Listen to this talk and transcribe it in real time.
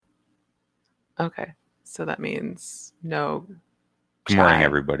Okay. So that means no. Good morning, chai.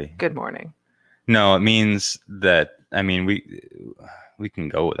 everybody. Good morning. No, it means that, I mean, we can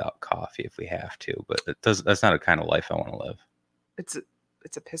go without coffee if we have to, but that's not a kind of life I want to live. It's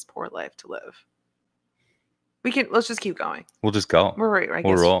a piss poor life to live. Let's just keep going. We'll just go.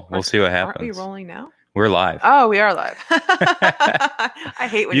 We'll roll. We'll see what happens. Are we rolling now? We're live. Oh, we are live. I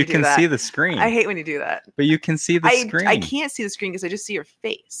hate when you do that. You can see the screen. I hate when you do that. But you can see the screen. I can't see the screen because I just see your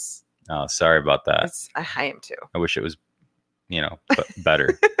face. Oh, sorry about that. I am too. I wish it was,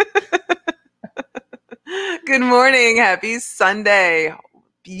 better. Good morning. Happy Sunday.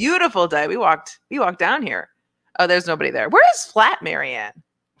 Beautiful day. We walked down here. Oh, there's nobody there. Where is Flat Marianne?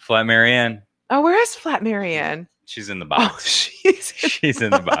 Flat Marianne. Oh, where is Flat Marianne? She's in the box. Oh, she's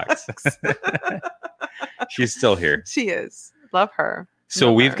in the box. She's still here. She is. Love her.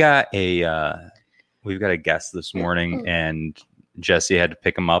 So we've got a guest this morning, and Jesse had to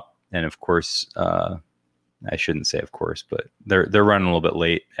pick him up. And of course, I shouldn't say of course, but they're running a little bit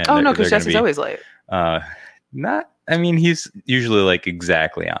late. And because Jesse's always late. He's usually like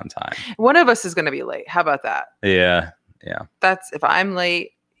exactly on time. One of us is going to be late. How about that? Yeah. That's if I'm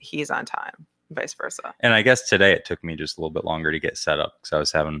late, he's on time. Vice versa. And I guess today it took me just a little bit longer to get set up because I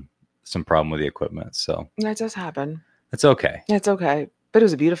was having some problem with the equipment. So that does happen. It's okay. It's okay. But it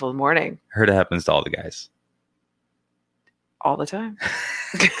was a beautiful morning. I heard it happens to all the guys. All the time.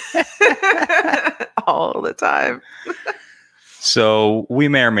 All the time. So we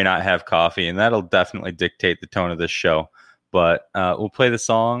may or may not have coffee, and that'll definitely dictate the tone of this show. But we'll play the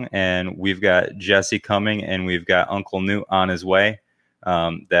song, and we've got Jesse coming, and we've got Uncle Newt on his way.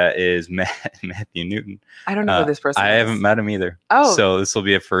 That is Matthew Newton. I don't know who this person is. I haven't met him either. Oh. So this will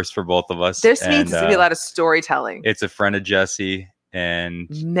be a first for both of us. This means to be a lot of storytelling. It's a friend of Jesse, and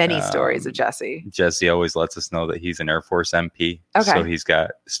many stories of Jesse. Jesse always lets us know that he's an Air Force MP. Okay. So he's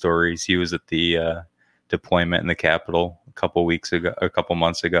got stories. He was at the deployment in the Capitol a couple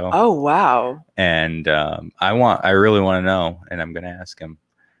months ago. Oh, wow. And I really want to know, and I'm going to ask him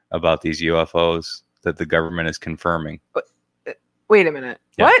about these UFOs that the government is confirming. Wait a minute.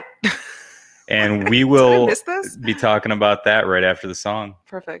 Yeah. What? And we will miss this? be talking about that right after the song.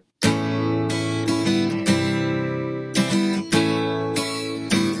 Perfect.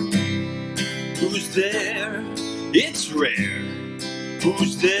 Who's there? It's rare.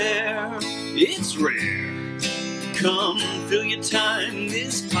 Who's there? It's rare. Come fill your time.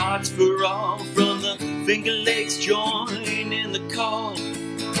 This pot's for all. From the Finger Lakes, join in the call.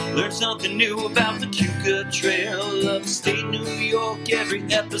 Learn something new about the Keuka Trail. Upstate New York, every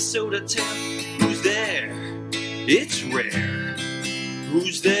episode I tell. Who's there? It's rare.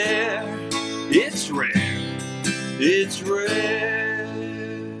 Who's there? It's rare. It's rare.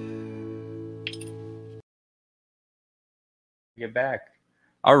 Get back.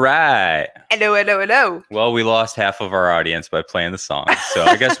 All right. Hello. Well, we lost half of our audience by playing the song. So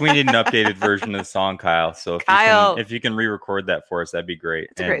I guess we need an updated version of the song, Kyle. So if you can re-record that for us, that'd be great.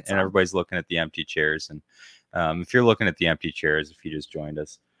 It's a great song. And everybody's looking at the empty chairs. And if you're looking at the empty chairs, if you just joined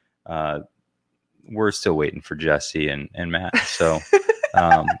us, we're still waiting for Jesse and Matt. So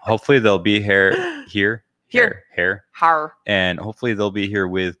hopefully they'll be here. And hopefully they'll be here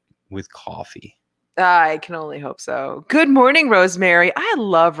with coffee. I can only hope so. Good morning, Rosemary. I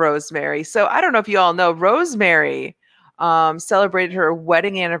love Rosemary. So I don't know if you all know, Rosemary celebrated her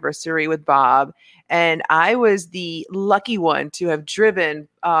wedding anniversary with Bob. And I was the lucky one to have driven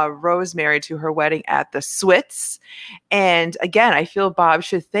Rosemary to her wedding at the Switz. And again, I feel Bob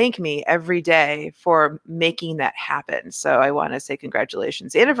should thank me every day for making that happen. So I want to say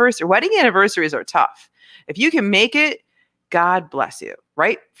congratulations. Wedding anniversaries are tough. If you can make it, God bless you.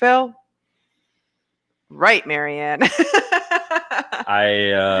 Right, Phil? Right, Marianne.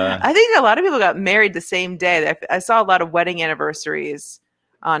 I think a lot of people got married the same day. I saw a lot of wedding anniversaries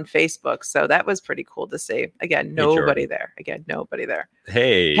on Facebook, so that was pretty cool to see. Again, nobody there.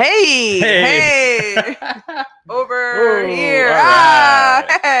 Hey. Over here.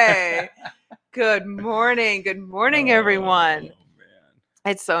 Right. Hey. Good morning, everyone. Man.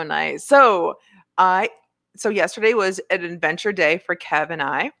 It's so nice. So yesterday was an adventure day for Kev and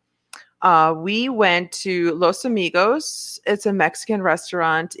I. We went to Los Amigos. It's a Mexican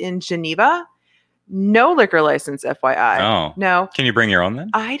restaurant in Geneva. No liquor license, FYI. Oh. No. Can you bring your own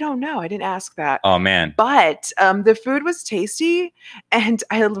then? I don't know. I didn't ask that. Oh, man. But the food was tasty, and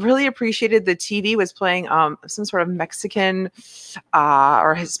I really appreciated the TV was playing some sort of Mexican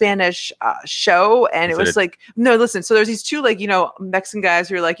or Spanish show, and it was like, no, listen, so there's these two, like, Mexican guys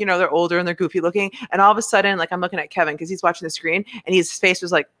who are like, they're older and they're goofy looking, and all of a sudden, like, I'm looking at Kevin because he's watching the screen, and his face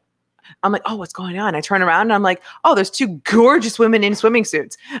was like, I'm like, oh, what's going on? I turn around and I'm like, oh, there's two gorgeous women in swimming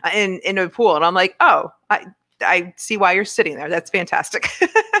suits in a pool. And I'm like, oh, I see why you're sitting there. That's fantastic.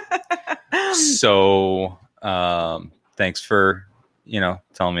 So thanks for,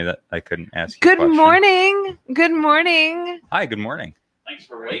 telling me that I couldn't ask you a Good question. morning. Good morning. Hi, good morning. Thanks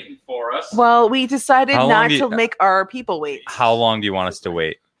for waiting for us. Well, we decided How long not do you- to make our people wait. How long do you want us to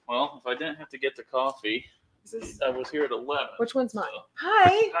wait? Well, if I didn't have to get the coffee, I was here at 11. Which one's mine?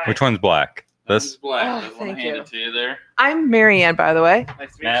 Hi. Which one's black? This This? is black. Oh, I want to thank hand you. it to you there. I'm Marianne, by the way.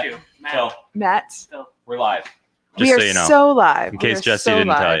 Nice to Matt, meet you. Matt. We're live. We Just are so you know. so live. In We case are Jesse so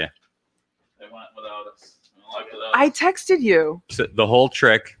didn't tell live. you. They went without us. They went without I us. texted you. So the whole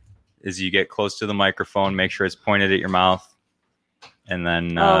trick is you get close to the microphone, make sure it's pointed at your mouth, and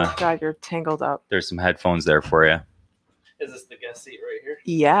then Oh God, you're tangled up. there's some headphones there for you. Is this the guest seat right here?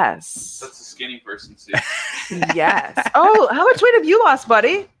 Yes. That's the skinny person seat. Yes. Oh, how much weight have you lost,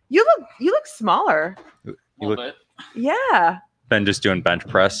 buddy? You look smaller. A You little look- bit. Yeah. Been just doing bench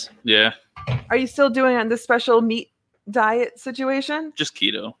press. Yeah. Are you still doing on this special meat diet situation? Just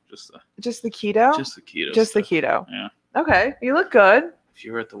keto. Just the Just the keto? keto. Just the stuff. keto. Yeah. Okay. You look good. If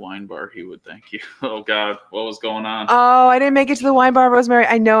you were at the wine bar, he would thank you. Oh God, what was going on? Oh, I didn't make it to the wine bar, Rosemary.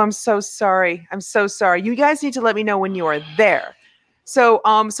 I know. I'm so sorry. I'm so sorry. You guys need to let me know when you are there. So,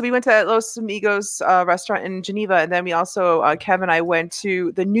 so we went to Los Amigos restaurant in Geneva, and then we also Kevin and I went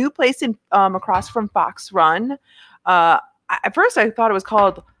to the new place in across from Fox Run. At first, I thought it was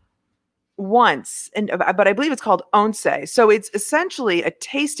called Once, but I believe it's called Once. So it's essentially a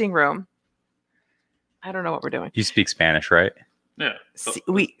tasting room. I don't know what we're doing. You speak Spanish, right? Yeah.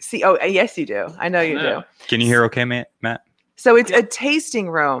 Oh, yes, you do. I know you do. Yeah. Can you hear okay, Matt? So it's a tasting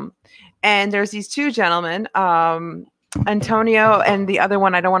room, and there's these two gentlemen, Antonio and the other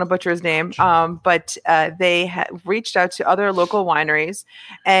one. I don't want to butcher his name, but they reached out to other local wineries,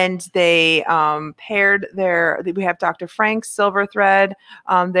 and they paired their. We have Dr. Frank's Silver Thread.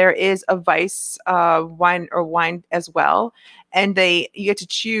 There is a Weiss wine as well, and you get to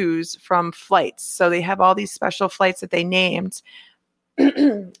choose from flights. So they have all these special flights that they named.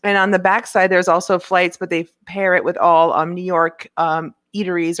 And on the backside, there's also flights, but they pair it with all New York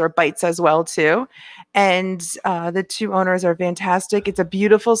eateries or bites as well too. And the two owners are fantastic. It's a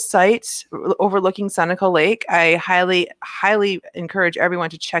beautiful site overlooking Seneca Lake. I highly, highly encourage everyone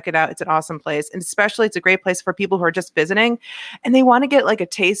to check it out. It's an awesome place, and especially it's a great place for people who are just visiting and they want to get like a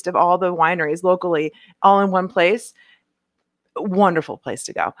taste of all the wineries locally, all in one place. Wonderful place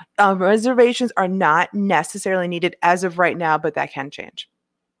to go. Reservations are not necessarily needed as of right now, but that can change.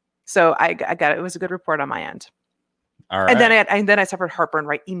 So I got it. It was a good report on my end. All right. And then I suffered heartburn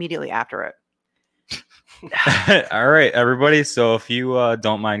right immediately after it. All right, everybody. So if you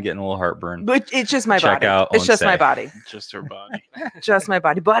don't mind getting a little heartburn, But it's just my Check body. out It's just my Once. body. Just her body. Just my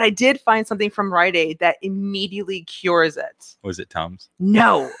body. But I did find something from Rite Aid that immediately cures it. was it Tums?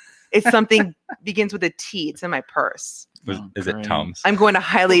 No, it's something begins with a T. It's in my purse. Is it great. Tums? I'm going to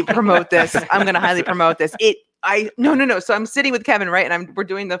highly promote this. No. So I'm sitting with Kevin, right? And we're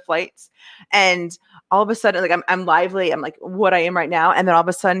doing the flights. And all of a sudden, like I'm lively. I'm like what I am right now. And then all of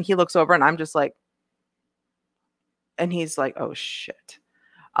a sudden he looks over and I'm just like, and he's like, oh shit.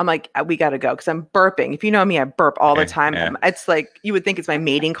 I'm like, we got to go because I'm burping. If you know me, I burp all the Okay, time. yeah. It's like you would think it's my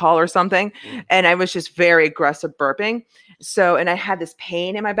mating call or something. And I was just very aggressive burping. So, and I had this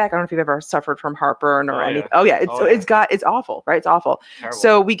pain in my back. I don't know if you've ever suffered from heartburn or Oh, anything. yeah. Oh yeah, it's awful, right? It's awful. Terrible.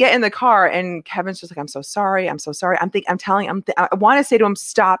 So we get in the car and Kevin's just like, I'm so sorry. I want to say to him,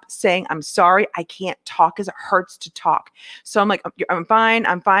 stop saying I'm sorry. I can't talk because it hurts to talk. So I'm like, I'm fine.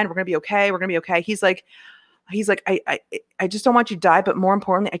 We're going to be okay. He's like, I just don't want you to die. But more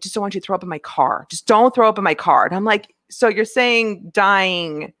importantly, I just don't want you to throw up in my car. Just don't throw up in my car. And I'm like, so you're saying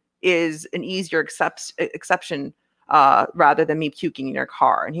dying is an easier exception rather than me puking in your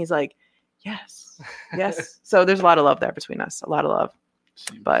car? And he's like, yes. So there's a lot of love there between us, a lot of love.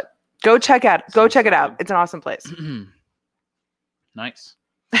 But go check it out. It's an awesome place. Nice.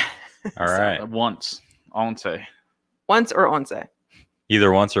 All right. Once. Once. Once or once.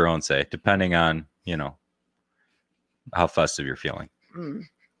 Either once or once, depending on, how festive you're feeling.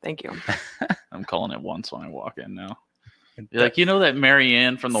 Thank you. I'm calling it once when I walk in now. You're like, that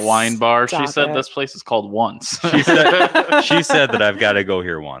Marianne from the wine bar? She Stop said it. this place is called Once. She said that I've got to go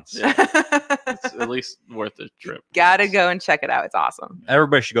here once. It's at least worth a trip. Gotta go and check it out. It's awesome.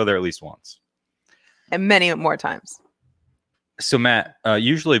 Everybody should go there at least once. And many more times. So Matt,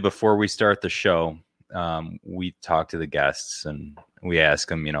 usually before we start the show, we talk to the guests and we ask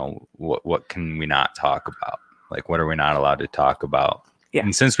them, what can we not talk about? Like, what are we not allowed to talk about? Yeah.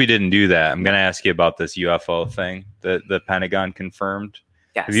 And since we didn't do that, I'm going to ask you about this UFO thing that the Pentagon confirmed.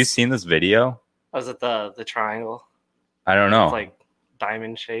 Yes. Have you seen this video? Was it the triangle? I don't know. It's like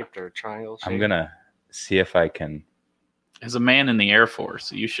diamond shaped or triangle shaped. I'm gonna see if I can. As a man in the Air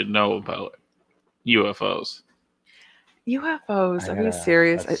Force, you should know about UFOs. UFOs? I Are you gotta-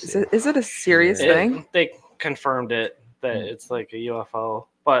 serious? let's Is it a serious Yeah. thing? They confirmed it that it's like a UFO,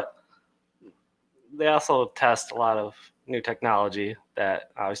 but they also test a lot of new technology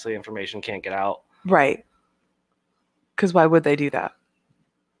that obviously information can't get out. Right. Because why would they do that?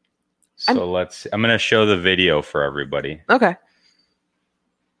 So I'm gonna show the video for everybody. Okay.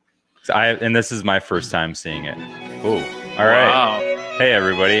 And this is my first time seeing it. Ooh. All right. Wow. Hey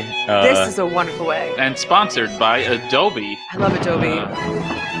everybody. This is a wonderful way. And sponsored by Adobe. I love Adobe.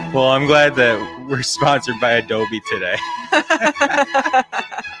 Well, I'm glad that we're sponsored by Adobe today.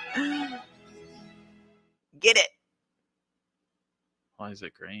 Get it. Why is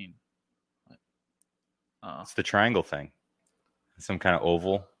it green? It's the triangle thing. Some kind of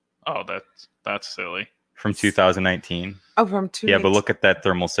oval Oh, that's silly. from 2019. Oh, from two. Yeah, but look at that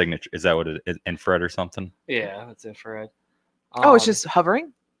thermal signature. Is that what it is? Infrared or something? Yeah, it's infrared. Oh, it's just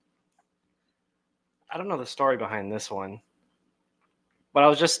hovering? I don't know the story behind this one, but I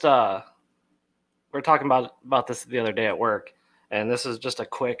was just we were talking about this the other day at work, and this is just a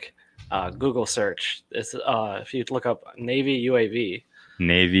quick Google search. It's if you look up Navy UAV.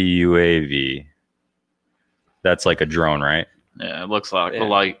 Navy UAV. That's like a drone, right? Yeah, it looks like Yeah.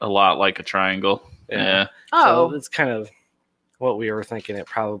 a lot like a triangle. Yeah. Oh. So it's kind of what we were thinking it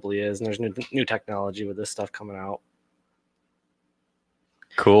probably is, and there's new technology with this stuff coming out.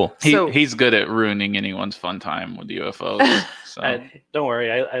 Cool. He's good at ruining anyone's fun time with UFOs. So. Don't worry,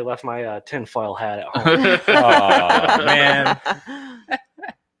 I left my tinfoil hat at home. Oh, man.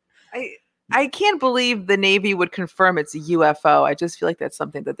 I can't believe the Navy would confirm it's a UFO. I just feel like that's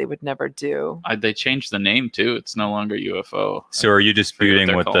something that they would never do. They changed the name too. It's no longer UFO. So are you disputing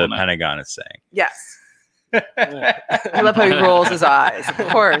they're what the calling it. Pentagon is saying? Yes. I love how he rolls his eyes. Of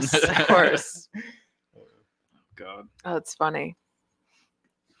course. Of course. God. Oh, it's funny.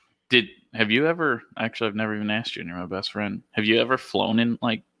 Have you ever, actually, I've never even asked you, and you're my best friend. Have you ever flown in,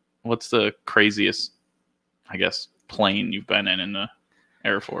 like, what's the craziest, I guess, plane you've been in the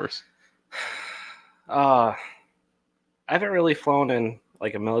Air Force? I haven't really flown in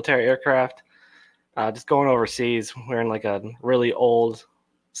like a military aircraft. Just going overseas, we're in like a really old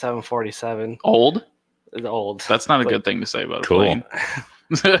 747. Old? It's old. That's not a Like- good thing to say about a Cool. plane.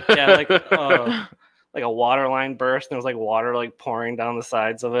 Yeah, like a water line burst, and there was like water like pouring down the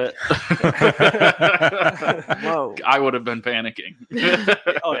sides of it. Whoa. I would have been panicking.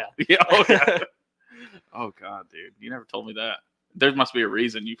 Oh yeah. Yeah, oh, yeah. Oh, God, dude. You never told me that. There must be a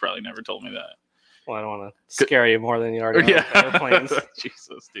reason you probably never told me that. Well, I don't want to scare you more than you already are with airplanes.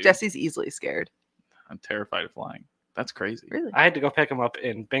 Jesus, dude. Jesse's easily scared. I'm terrified of flying. That's crazy. Really? I had to go pick him up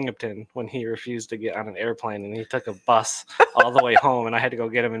in Binghamton when he refused to get on an airplane, and he took a bus all the way home, and I had to go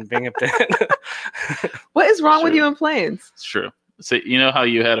get him in Binghamton. What is wrong with Sure. you in planes? It's true. So, you know how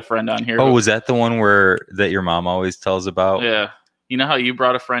you had a friend on here? Oh, who- was that the one that your mom always tells about? yeah. You know how you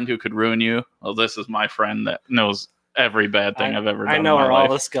brought a friend who could ruin you? Well, this is my friend that knows every bad thing I've ever done. I know in where my all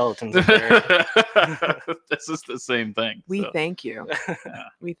the life. skeletons are buried. This is the same thing. We so, thank you. yeah,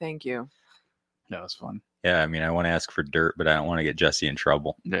 We thank you. that was fun. Yeah, I mean, I want to ask for dirt, but I don't want to get Jesse in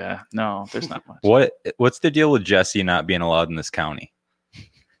trouble. Yeah, no, there's not much. What's the deal with Jesse not being allowed in this county?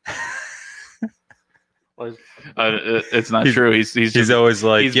 Was- It's not true. He's He's just, always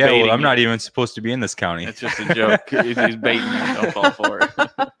like, he's yeah, well, baiting I'm you. not even supposed to be in this county. it's just a joke. He's baiting you. Don't fall for it.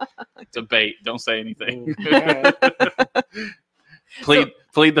 It's a bait. Don't say anything.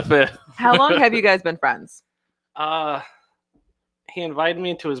 Plead the fifth. How long have you guys been friends? He invited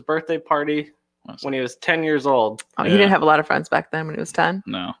me to his birthday party when he was 10 years old. Oh, Yeah. He didn't have a lot of friends back then when he was 10?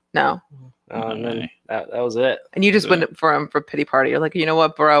 No. No. And then that was it. And you just Yeah. went for him for pity party. You're like, you know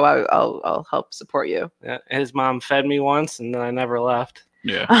what, bro? I'll help support you. Yeah, his mom fed me once, and then I never left.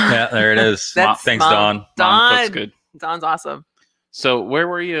 Yeah. Yeah, there it is. That's Thanks, Mom. Dawn. Mom cooks Don. good. Don's awesome. So where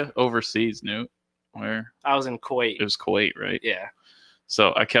were you overseas, Newt? Where? I was in Kuwait. It was Kuwait, right? Yeah.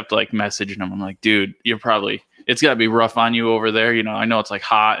 So I kept like messaging him. I'm like, dude, it's gotta be rough on you over there. You know, I know it's like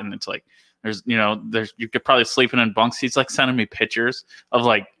hot and it's like you could probably sleeping in bunks. He's like sending me pictures of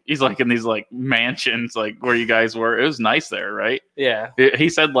like he's like in these like mansions like where you guys were. It was nice there, right? Yeah. He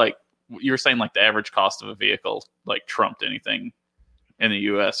said like you were saying like the average cost of a vehicle like trumped anything in the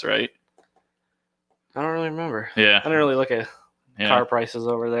US, right? I don't really remember. Yeah. I don't really look at Yeah. car prices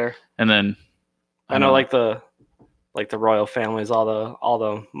over there. And then I know like the royal families, all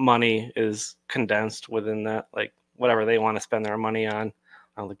the money is condensed within that, like whatever they want to spend their money on,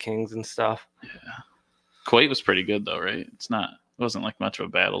 all the kings and stuff. Kuwait was pretty good though, right? wasn't like much of a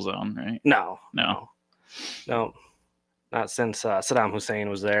battle zone, right? No, No. not since Saddam Hussein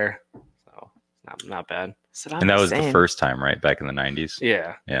was there. So not bad. Saddam And that was the Hussein. first time, right? Back in the 90s.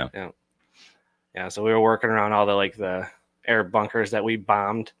 Yeah. Yeah. Yeah. So we were working around all the air bunkers that we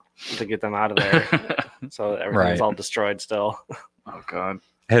bombed to get them out of there. So everything's Right. all destroyed still. Oh God.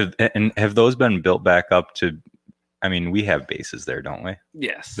 Have those been built back up to? I mean, we have bases there, don't we?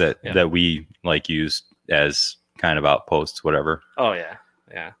 Yes. That Yeah. that we like use as kind of outposts, whatever. Oh yeah.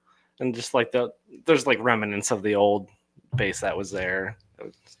 Yeah. And just like there's like remnants of the old base that was there.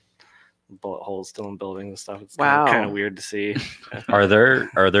 Bullet holes still in buildings and stuff. It's Wow. kind of weird to see. Are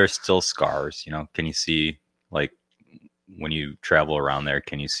there still scars? You know, can you see, like, when you travel around there,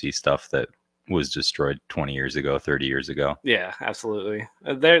 can you see stuff that was destroyed 20 years ago, 30 years ago? Yeah, absolutely.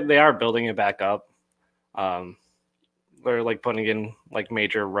 They are building it back up. They're like putting in like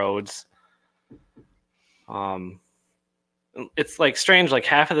major roads. It's like strange. Like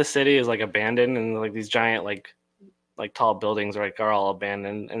half of the city is like abandoned, and like these giant like tall buildings are all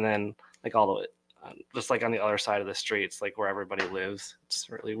abandoned, and then like all the just like on the other side of the streets, like where everybody lives. It's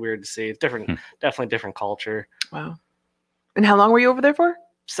really weird to see. It's different, definitely different culture. Wow. And how long were you over there for?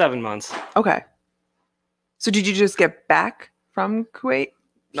 7 months. Okay. So did you just get back from Kuwait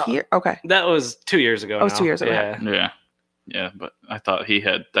No. here? Okay. That was 2 years ago. Oh, it's now. 2 years ago. Yeah. Yeah, but I thought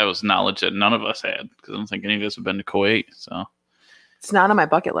that was knowledge that none of us had because I don't think any of us have been to Kuwait. So It's not on my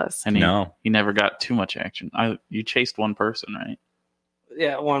bucket list. and No. he never got too much action. You chased one person, right?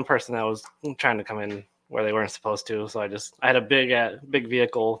 Yeah, one person that was trying to come in where they weren't supposed to. So I had a big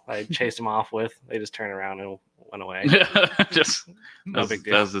vehicle I chased them off with. They just turned around and went away. Just No big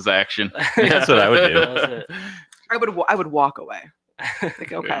deal. that was his action. That's what I would do. That was it. I would walk away.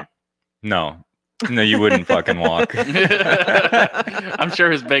 Like, okay. No, you wouldn't fucking walk. I'm sure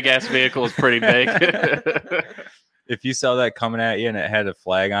his big ass vehicle is pretty big. If you saw that coming at you and it had a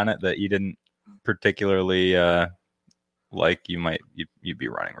flag on it that you didn't particularly like, you'd be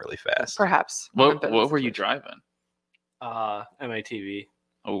running really fast. Perhaps. What were you driving? MATV.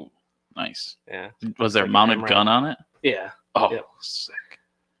 Oh, nice. Yeah. Was there a Like an mounted MRAP. gun on it? Yeah. Oh, Yep. sick.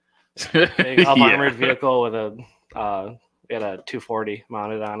 Big up Yeah. armored vehicle with we had a 240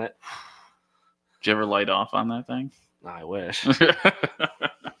 mounted on it. Did you ever light off on that thing? I wish.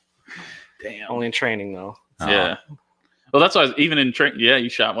 Damn. Only in training though. Yeah. Well, that's why even in training. Yeah, you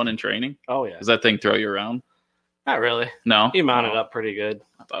shot one in training. Oh yeah. Does that thing throw you around? Not really. No. He mounted up pretty good.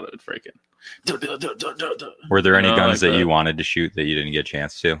 I thought it would freaking. Were there any No, guns like that you that. wanted to shoot that you didn't get a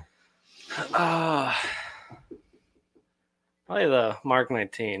chance to? Probably the Mark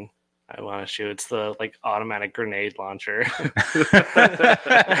 19. I want to shoot. It's the like automatic grenade launcher.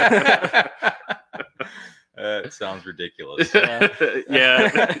 It sounds ridiculous. yeah,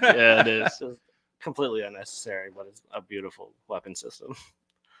 yeah, it is. It's just completely unnecessary, but it's a beautiful weapon system.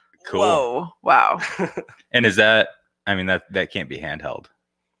 Cool. Whoa. Wow. And is that? I mean, that can't be handheld.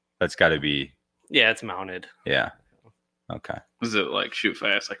 That's got to be. Yeah, it's mounted. Yeah. Okay. Is it like shoot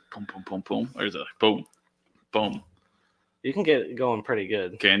fast, like boom, boom, boom, boom, or is it like boom, boom? You can get it going pretty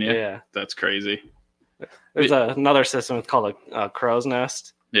good. Can you? Yeah. That's crazy. There's another system. It's called a crow's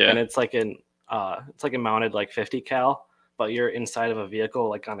nest, Yeah. and it's like a mounted like 50 cal, but you're inside of a vehicle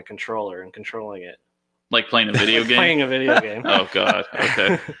like on a controller and controlling it. Like playing a video game. Playing a video game. Oh God.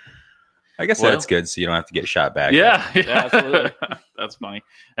 Okay. I guess Well- that's good, so you don't have to get shot back. Yeah. Yeah, absolutely. That's funny.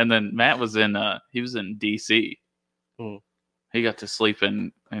 And then Matt was in DC. Hmm. He got to sleep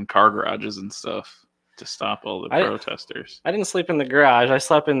in car garages and stuff to stop all the I- protesters. I didn't sleep in the garage. I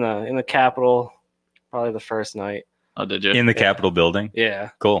slept in the Capitol probably the first night. Oh, did you? In the Capitol building. Yeah.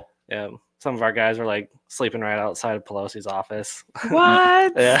 Cool. Yeah. Some of our guys were like sleeping right outside of Pelosi's office.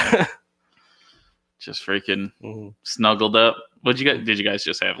 What? Yeah. Just freaking Mhm. snuggled up. Did you guys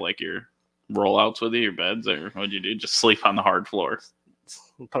just have like your rollouts with you, your beds, or what'd you do? Just sleep on the hard floor?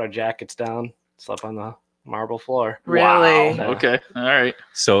 Put our jackets down, slept on the marble floor. Really? Wow. Okay. All right.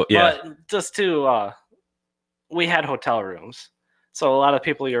 So yeah, But just to we had hotel rooms. So a lot of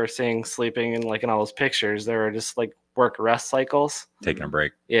people you were seeing sleeping in like in all those pictures, they were just like work rest cycles. taking a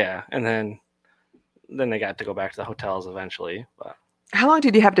break. Yeah. And then they got to go back to the hotels eventually. But How long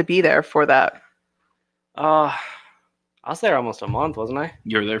did you have to be there for that? I was there almost a month, wasn't I?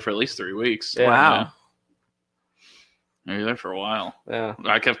 You were there for at least 3 weeks. Yeah. Wow. Yeah. You were there for a while. Yeah.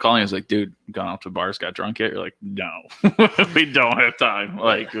 I kept calling. I was like, dude, gone out to bars, got drunk yet? You're like, no, we don't have time.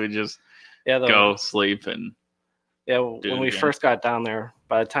 Like, we just Yeah. go sleep and Yeah, do when it we again. first got down there,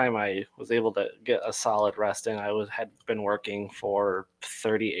 by the time I was able to get a solid rest in, had been working for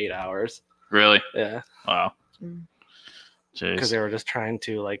 38 hours. really, Yeah, wow. Mm. because Jeez. they were just trying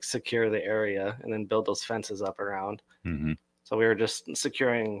to like secure the area and then build those fences up around. Hmm. So we were just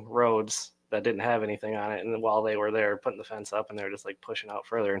securing roads that didn't have anything on it. And then while they were there putting the fence up, and they were just like pushing out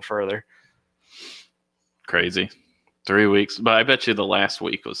further and further. Crazy. 3 weeks. But I bet you the last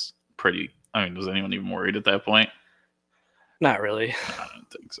week was pretty. I mean, was anyone even worried at that point? Not really. I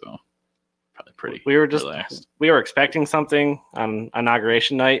don't think so. Probably pretty We were just relaxed. we were expecting something on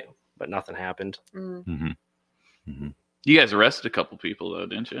inauguration night, but nothing happened. Mm. Mm-hmm. Mm-hmm. You guys arrested a couple people, though,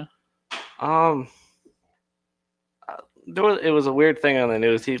 didn't you? It was a weird thing on the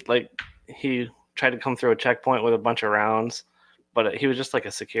news. He tried to come through a checkpoint with a bunch of rounds, but he was just like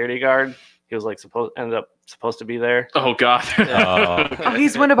a security guard. He was like ended up supposed to be there. Oh, God. Oh,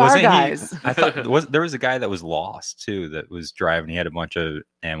 he's one of our Wasn't he- guys. I thought there was a guy that was lost too that was driving. He had a bunch of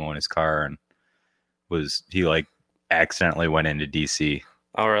ammo in his car and he like accidentally went into DC.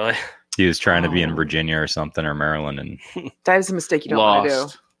 Oh, really? He was trying to be in Oh. Virginia or something or Maryland and That is a mistake you don't want to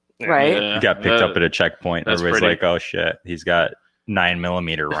Lost. do. Right? Yeah, he got picked that- up at a checkpoint. that's Everybody's pretty- like, "Oh shit, he's got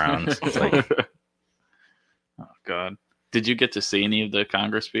 9mm rounds." It's like, Oh, God. Did you get to see any of the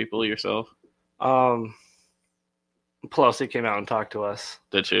Congress people yourself? Pelosi came out and talked to us.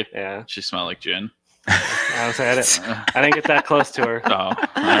 Did she? Yeah, She smelled like gin. honestly, I didn't get that close to her. Oh, all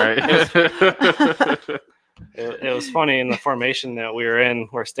right. It was funny in the formation that we were in.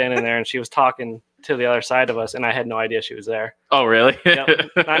 We're standing there, and she was talking to the other side of us, and I had no idea she was there. Oh, really? Yep.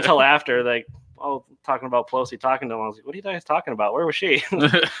 Not until after, like, talking about Pelosi talking to him. I was like, "What are you guys talking about? Where was she?" Oh,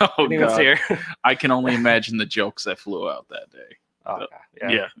 Didn't even see God. her. I can only imagine the jokes that flew out that day. Oh,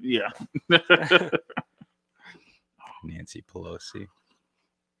 Yeah. Nancy Pelosi.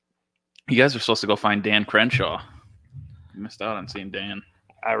 You guys were supposed to go find Dan Crenshaw. You missed out on seeing Dan.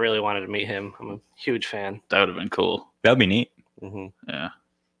 I really wanted to meet him. I'm a huge fan. That would have been cool. That'd be neat. Hmm. Yeah.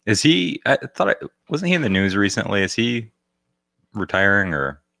 Is he? I thought wasn't he in the news recently? Is he retiring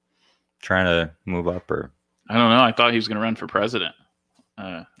or trying to move up or? I don't know. I thought he was going to run for president.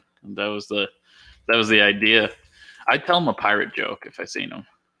 That was the idea. I'd tell him a pirate joke if I seen him.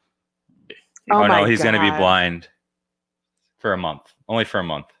 Oh no, my he's going to be God. blind for a month. Only for a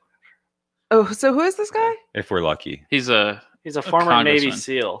month, Oh, so who is this guy? if we're lucky. He's a He's a former Navy congressman.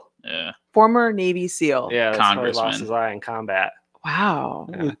 SEAL. yeah. Former Navy SEAL. Yeah, that's how he Congressman. lost his eye in combat. Wow.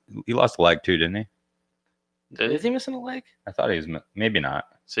 Yeah. He lost a leg too, didn't he? Is he missing a leg? I thought he was. Maybe not.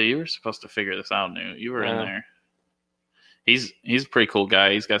 So you were supposed to figure this out, Newt. You were in Yeah. there. He's a pretty cool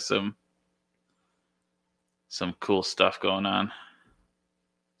guy. He's got some cool stuff going on.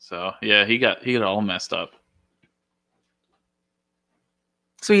 So yeah, he got all messed up.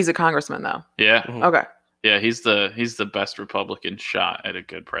 So he's a congressman, though. Yeah, Mhm. Okay. yeah. He's the best Republican shot at a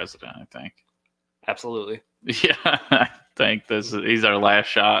good president, I think. Absolutely. Yeah, I think he's our last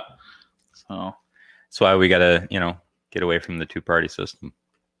shot. So, That's why we gotta, get away from the two-party system.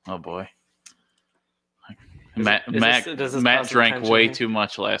 oh boy. Is Matt it- is Matt, this- does this Matt cause some drank tension? way too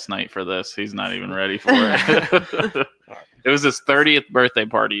much last night for this. He's not even ready for it. It was his 30th birthday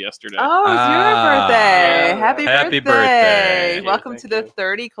party yesterday. Oh, it's Ah. your birthday. Happy, Happy birthday. birthday. Welcome Thank to the you.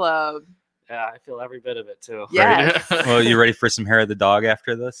 30 Club. Yeah, I feel every bit of it too. Yes. Well, you ready for some hair of the dog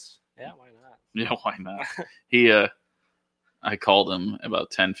after this? Yeah, why not? Yeah, why not? I called him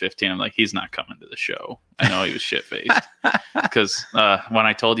about 10:15. I'm like, he's not coming to the show. I know he was shit faced because when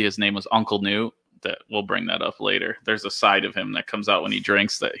I told you his name was Uncle Newt, that we'll bring that up later. There's a side of him that comes out when he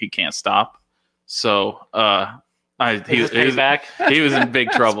drinks that he can't stop. So he was in big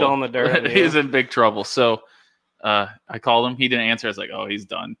trouble. Spilling the dirt on He you. was in big trouble. So I called him. He didn't answer. I was like, oh, he's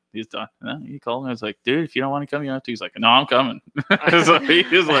done. He's done. And then he called me. I was like, dude, if you don't want to come, you don't have to. He's like, no, I'm coming. So he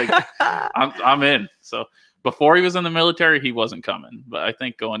was like, I'm in. So before he was in the military, he wasn't coming. But I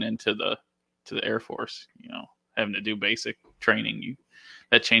think going into the Air Force, having to do basic training,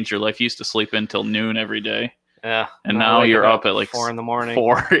 that changed your life. You used to sleep until noon every day. Yeah. And I now wake you're up at like 4 in the morning.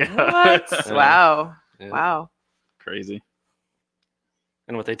 4. Yeah. What? Wow. Yeah. Wow. Crazy.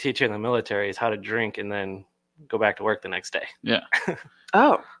 And what they teach you in the military is how to drink and then go back to work the next day. Yeah.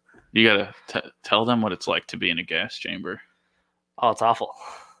 Oh. You got to tell them what it's like to be in a gas chamber. Oh, it's awful.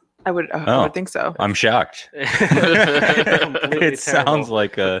 I would Oh. think so. I'm shocked. Completely It sounds terrible.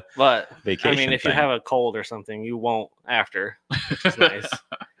 like a But vacation. I mean, if you thing. have a cold or something, you won't after, which is nice.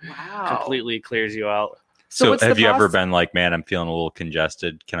 Wow. Completely clears you out. So what's have the you ever process? been like, man, I'm feeling a little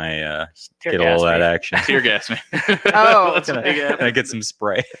congested. Can I Tear get a little of gas that me. action? Tear gas me. Oh. That's what they Can get. I get some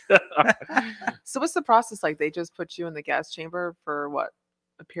spray? So what's the process like? They just put you in the gas chamber for what?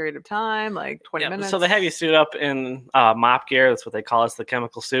 A period of time, like 20 Yeah, minutes? so they have you suit up in mop gear. That's what they call us, the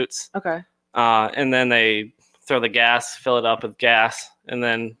chemical suits. Okay. And then they throw the gas, fill it up with gas, and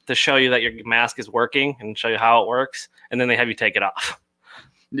then to show you that your mask is working and show you how it works, and then they have you take it off.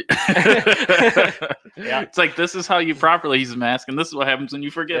 Yeah. It's like, this is how you properly use a mask, and this is what happens when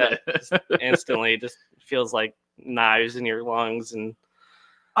you forget it. Instantly, it just feels like knives in your lungs and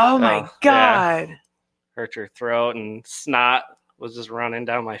Oh my yeah. God. hurt your throat, and snot was just running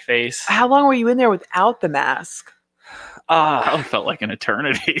down my face. How long were you in there without the mask? Probably felt like an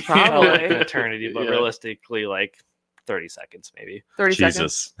eternity. Probably. Like an eternity, but Yeah. realistically, like 30 seconds maybe. 30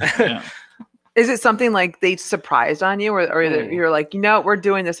 seconds. Jesus. Yeah. Is it something like they surprised on you, or Mm. you're like, we're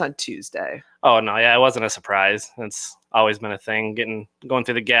doing this on Tuesday? Oh no, yeah, it wasn't a surprise. It's always been a thing. Going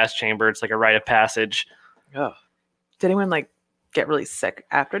through the gas chamber, it's like a rite of passage. Oh. Did anyone like get really sick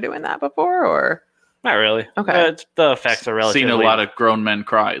after doing that before, or? Not really. Okay. The effects are relatively. Seen a lot of grown men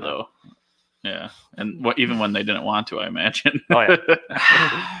cry though. Yeah, and even when they didn't want to, I imagine. Oh, yeah.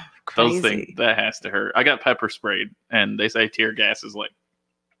 Those Crazy. things that has to hurt. I got pepper sprayed, and they say tear gas is like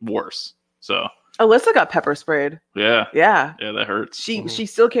worse. So Alyssa got pepper sprayed. yeah, Yeah. that hurts. She Mhm. she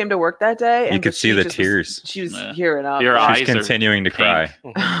still came to work that day. You and could but see she the just was- tears. she was Yeah. tearing up. Your eyes She's are continuing to cry.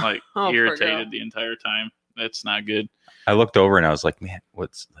 pink. Like Oh, poor girl. irritated the entire time. That's not good. I looked over and I was like, man,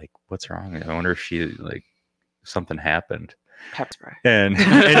 what's wrong? I wonder if she like something happened. Pepper spray. And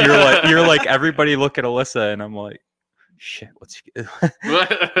you're like everybody look at Alyssa, and I'm like, shit, what's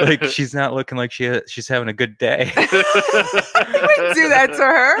like she's not looking like she's having a good day. You wouldn't do that to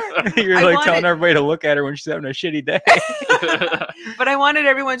her. You're I like wanted- telling everybody to look at her when she's having a shitty day. But I wanted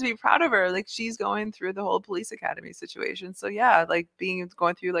everyone to be proud of her. Like she's going through the whole police academy situation. So yeah, like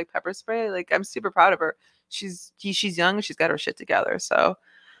going through like pepper spray. Like I'm super proud of her. She's young. She's got her shit together. So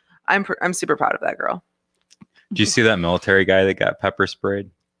I'm super proud of that girl. Did you see that military guy that got pepper sprayed?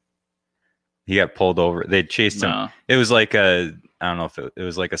 He got pulled over. They chased him. No. It was like I don't know if it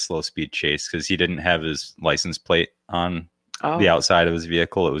was like a slow speed chase because he didn't have his license plate on Oh, the outside of his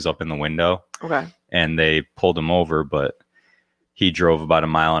vehicle. It was up in the window, okay. and they pulled him over, but he drove about 1.5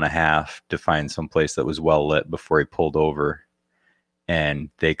 miles to find some place that was well lit before he pulled over.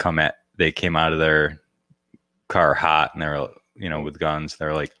 And they came out of their car hot, and they're, with guns.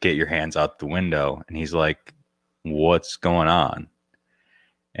 They're like, get your hands out the window. And he's like, what's going on?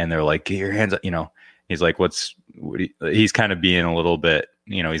 And they're like, get your hands up, he's like, he's kind of being a little bit,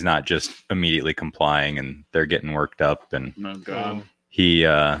 he's not just immediately complying, and they're getting worked up. And Oh god.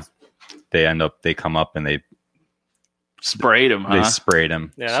 they come up and they Sprayed him, huh? they sprayed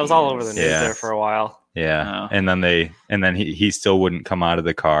him. Yeah, that was all over the news Yeah. there for a while. Yeah. Oh. And then he still wouldn't come out of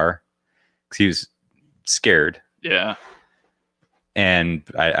the car because he was scared. Yeah. And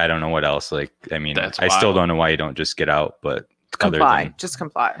I don't know what else. Like, I mean, That's I still wild. don't know why you don't just get out, but Comply. Just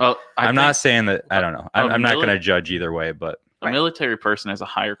comply. Well, I'm not saying that. I don't know. I'm not really? going to judge either way, but A Right. military person has a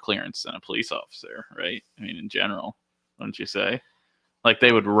higher clearance than a police officer, right? I mean, in general, wouldn't you say? Like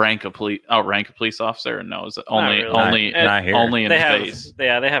they would outrank a police officer, and no, is it only really. only Not here. only in They his have, base? they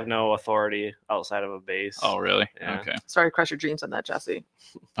have no authority outside of a base. Oh, really? Yeah. Okay. Sorry to crush your dreams on that, Jesse.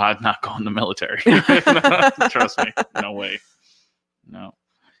 I'm not going to the military. Trust me. No way. No.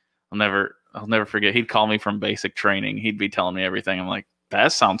 I'll never forget. He'd call me from basic training. He'd be telling me everything. I'm like,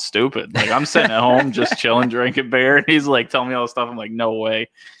 that sounds stupid. Like I'm sitting at home just chilling, drinking beer, and he's like telling me all this stuff. I'm like, no way.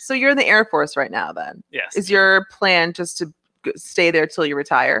 So you're in the Air Force right now, then? Yes. Is your plan just to stay there till you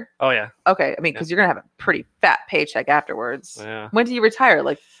retire? Oh yeah. Okay, I mean, because you're gonna have a pretty fat paycheck afterwards. Yeah. When do you retire?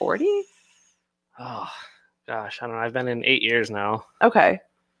 Like 40? Oh gosh, I don't know. I've been in 8 years now, Okay.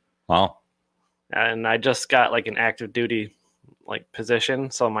 wow. and I just got like an active duty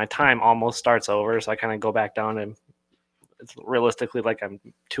position, so my time almost starts over. So I kind of go back down, and it's realistically like I'm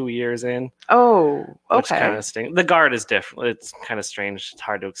 2 years in. Oh, Which kind okay. of stinks. The guard is different. It's kind of strange. It's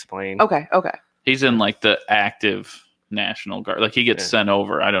hard to explain. Okay, okay. He's in like the active National Guard. Like he gets Yeah. sent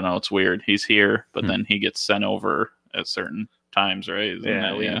over. I don't know. It's weird. He's here, but Hmm. then he gets sent over at certain times, right? Isn't Yeah,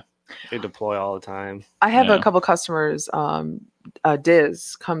 that- we- They deploy all the time. I have Yeah. a couple customers.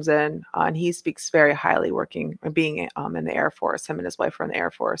 Diz comes in and he speaks very highly being in the Air Force. Him and his wife are in the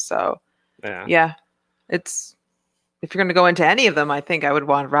Air Force. So Yeah. yeah, it's if you're going to go into any of them, I think I would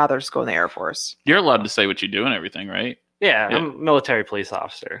rather just go in the Air Force. You're allowed to say what you do and everything, right? Yeah, Yeah. I'm a military police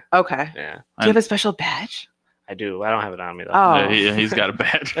officer. Okay. Yeah, Do you have a special badge? I do. I don't have it on me though. Oh. He's got a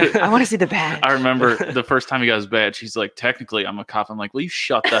badge. I want to see the badge. I remember the first time he got his badge, he's like, technically, I'm a cop. I'm like, will you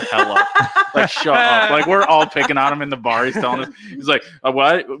shut the hell up? Like, shut up. Like, we're all picking on him in the bar. He's telling us, he's like,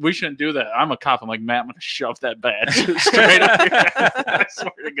 what? We shouldn't do that. I'm a cop. I'm like, Matt, I'm going to shove that badge straight up your ass. I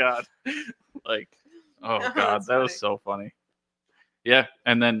swear to God. Like, oh, God, That's that was funny. so funny. Yeah.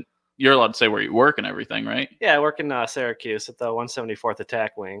 And then you're allowed to say where you work and everything, right? Yeah, I work in Syracuse at the 174th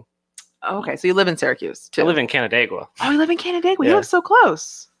Attack Wing. Okay, so you live in Syracuse too. I live in Canandaigua. Oh, you live in Canandaigua. You Yeah. live so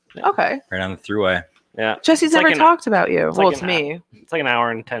close. Yeah. Okay. Right on the thruway. Yeah, Jesse's It's like never an- talked about you. it's Well, like it's an me. it's like an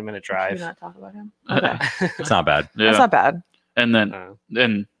hour and 10-minute Should we drive. not talk about him? Okay. It's not bad. Yeah. That's not bad. And then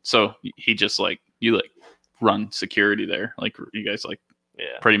Uh, so he just like you like run security there, like you guys like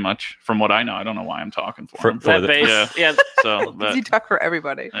yeah, pretty much from what I know. I don't know why I'm talking for For- him. for that the- base. Yeah, So Because you but, talk for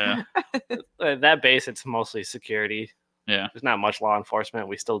everybody. yeah, that base. It's mostly security. yeah. There's not much law enforcement.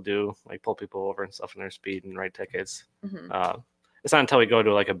 We still do like pull people over and stuff in their speed and write tickets. Mhm. It's not until we go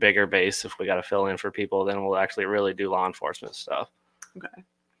to like a bigger base, if we got to fill in for people, then we'll actually really do law enforcement stuff. Okay.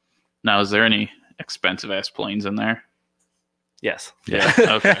 Now, is there any expensive ass planes in there? Yes. Yeah.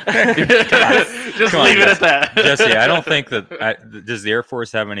 Okay. Just Come on, leave it Jesse. at that. Jesse, I don't think that. Does the Air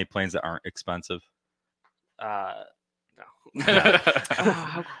Force have any planes that aren't expensive? No. Oh,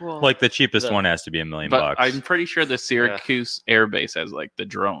 how cool. Like the cheapest The- one has to be $1 million But bucks. I'm pretty sure the Syracuse Air Base has like the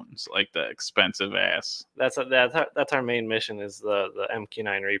drones, like the expensive ass. That's our main mission is the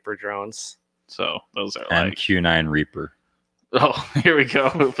MQ-9 Reaper drones. So those are like, MQ-9 Reaper. oh, here we go.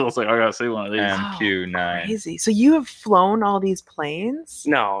 It feels like I gotta see one of these. MQ-9. Crazy. So you have flown all these planes?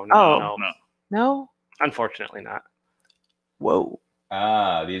 No, Oh. no. No. No? Unfortunately not. Whoa.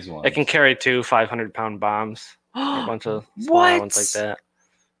 Ah, these ones. It can carry 2 500-pound bombs. Or a bunch of smaller ones like that.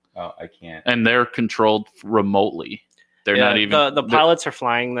 Oh, I can't. And they're controlled remotely. They're not even the pilots are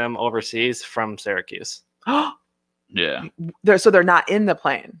flying them overseas from Syracuse. Yeah, So they're not in the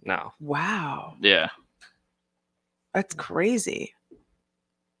plane. No. Wow. yeah. That's crazy.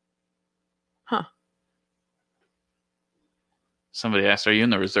 Somebody asked, "Are you in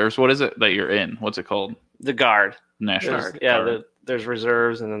the reserves? What is it that you're in? What's it called? The guard. National There's, Guard. there's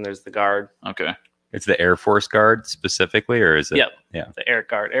reserves and then there's the guard. Okay. It's the Air Force Guard specifically, or is it? Yep. Yeah. The Air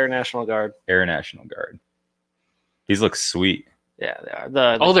Guard, Air National Guard. Air National Guard. These look sweet. Yeah, they are.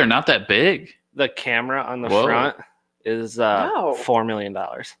 The Oh, they're not that big. the camera on the Whoa. front is Wow. $4 million.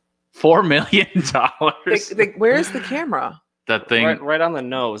 $4 million. Where's the camera? That thing Right on the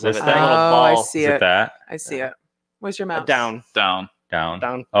nose of This it. thing? That little Oh, I ball. see Is it it. that? I see it. Where's your mouse? Down. down.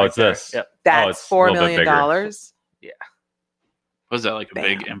 Down? Oh, it's this. Yep. That's it's a $4 little bit million. bigger. Was that like a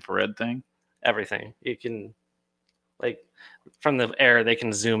big Bam. infrared thing? Everything. You can, like, from the air, they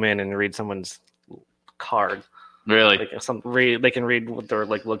can zoom in and read someone's card. Really? Like they can read what they're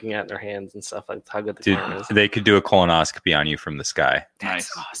like looking at in their hands and stuff. Like how good the Dude, camera is. they could do a colonoscopy on you from the sky.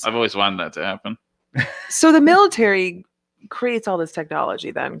 That's Nice. awesome. I've always wanted that to happen. So the military creates all this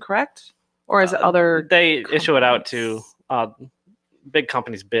technology then, correct? Or is it other They issue it out to companies? big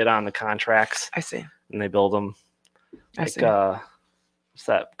companies bid on the contracts I see. and they build them. I Like see. what's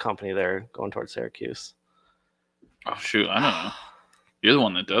that company there going towards Syracuse? Oh shoot, I don't know. You're the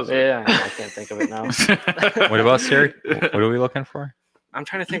one that does it. Yeah, I can't think of it now. What about Siri? What are we looking for? I'm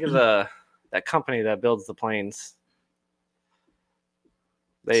trying to think of that company that builds the planes.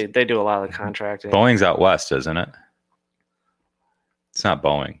 They do a lot of the contracting. Boeing's out west, isn't it? It's not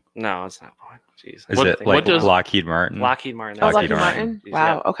Boeing. No, it's not Boeing. Jeez. Is What- it Think like what does- Lockheed Martin? Lockheed Martin? Oh, Lockheed Lockheed Martin. Martin. Yeah.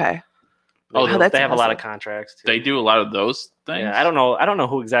 Wow. Okay. Oh, They, that's they have a lot of impressive. contracts. Too. They do a lot of those things. Yeah, I don't know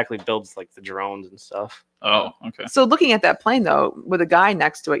who exactly builds like the drones and stuff. Oh, okay. So looking at that plane though, with a guy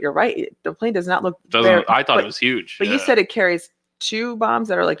next to it, you're right. The plane does not look very, I thought but, it was huge. But you yeah. said it carries 2 bombs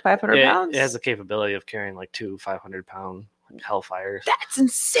that are like 500 pounds. It has the capability of carrying like 2 500-pound Hellfires. That's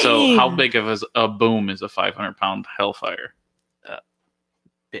insane. So how big of a boom is a 500-pound Hellfire?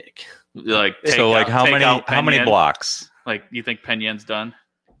 Big. Like So like how many Penn-Yan? blocks? Like you think Penn-Yan's done?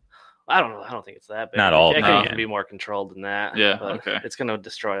 I don't know. I don't think it's that big. Not all It of can them. even be more controlled than that. Yeah, but okay. It's going to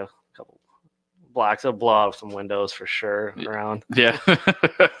destroy a couple blocks. It'll blow out some windows for sure around. Yeah.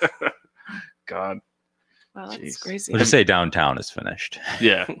 God. Wow, that's Jeez. crazy. We'll just say downtown is finished.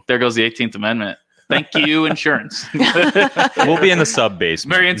 Yeah. There goes the 18th Amendment. Thank you, insurance. We'll be in the sub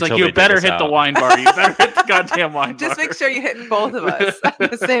basement. Marion's like, until you they dig better us hit the out." wine bar. You better hit the goddamn wine Just bar. make sure you're hitting both of us at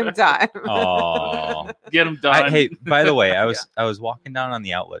the same time. Oh. Get them done. Hey, by the way, I was walking down on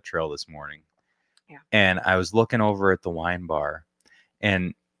the outlet trail this morning, Yeah. and I was looking over at the wine bar,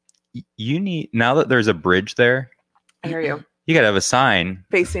 and you need, now that there's a bridge there, I hear you. you got to have a sign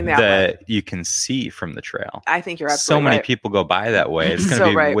Facing the outlet. that you can see from the trail. I think you're So absolutely many right. people go by that way. It's going to So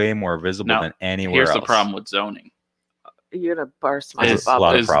be right. way more visible Now, than anywhere Here's else. the problem with zoning. You're gonna burst my There's a bubble.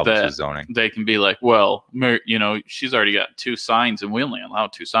 lot of is problems that- with zoning. They can be like, well, she's already got 2 signs, and we only allow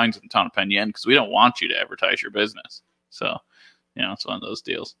 2 signs in the town of Penn Yan because we don't want you to advertise your business. So, it's one of those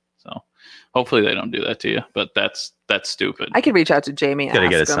deals. So, hopefully they don't do that to you. But that's stupid. I could reach out to Jamie and Gotta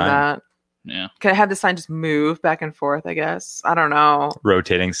ask get a him sign. that. Yeah. Can I have the sign just move back and forth? I guess I don't know.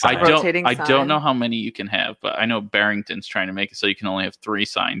 Rotating sign. Rotating I sign. don't know how many you can have, but I know Barrington's trying to make it so you can only have 3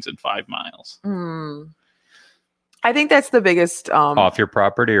 signs in 5 miles. Hmm. I think that's the biggest. Off your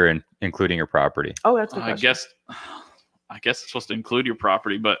property or including your property? Oh, that's a good I question. guess it's supposed to include your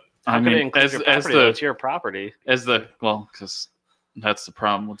property, but How I could it mean, include your property? It's your property. because that's the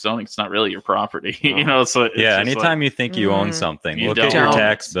problem with zoning. It's not really your property, Oh. you know. So it's Yeah, just anytime you think you own Mm. something, You look at your don't.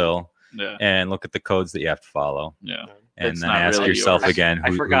 tax bill yeah, and look at the codes that you have to follow, yeah, and It's then not ask really yourself yours. again.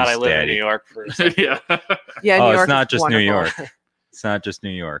 I forgot I who's live in daddy? New York for a second. yeah. Yeah, New Oh, York it's not is just New wonderful. York. It's not just New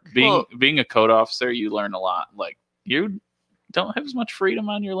York. Being a code officer, you learn a lot. Like you don't have as much freedom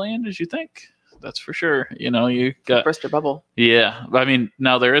on your land as you think. That's for sure. You know, you got Burst your bubble. yeah. I mean,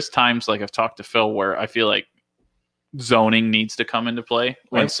 now there is times like I've talked to Phil where I feel like zoning needs to come into play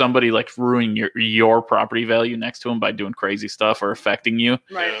when Right. somebody like ruining your property value next to them by doing crazy stuff or affecting you.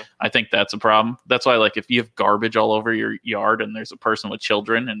 Right. I think that's a problem. That's why, like, if you have garbage all over your yard and there's a person with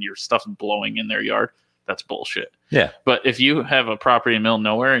children and your stuff's blowing in their yard, that's bullshit. Yeah. But if you have a property in the middle of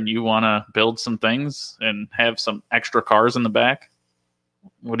nowhere and you want to build some things and have some extra cars in the back,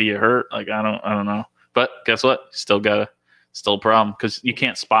 what do you hurt? Like, I don't know. But guess what? Still a problem because you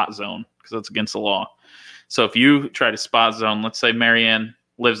can't spot zone because that's against the law. So if you try to spot zone, let's say Marianne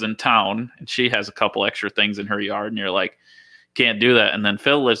lives in town and she has a couple extra things in her yard and you're like, can't do that. And then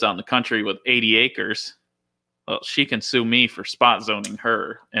Phil lives out in the country with 80 acres. Well, she can sue me for spot zoning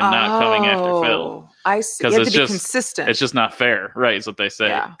her and not coming after Phil. I see. 'Cause You have it's to be just- consistent. It's just not fair, right? Is what they say.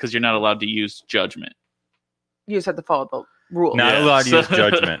 Yeah. Because you're not allowed to use judgment. You just have to follow the rules. Not Yeah. allowed to use So-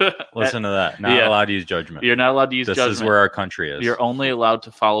 judgment. Listen to that. Not Yeah. allowed to use judgment. You're not allowed to use This judgment. is where our country is. You're only allowed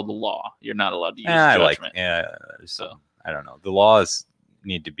to follow the law. You're not allowed to use I like. judgment. Yeah. So I don't know. The laws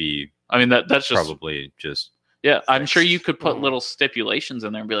need to be I mean that's just probably just. yeah. I'm sure you could Mm. put little stipulations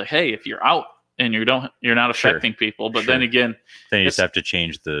in there and be like, hey, if you're out and you're not Sure. affecting people, but Sure. then again, Then you It's- just have to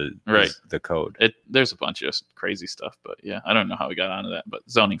change the Right. the code. there's a bunch of crazy stuff. But yeah, I don't know how we got onto that, but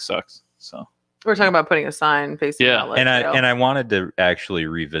zoning sucks. So We're talking about putting a sign facing Yeah, the outlet And trail. I wanted to actually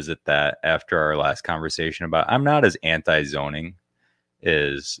revisit that after our last conversation about I'm not as anti-zoning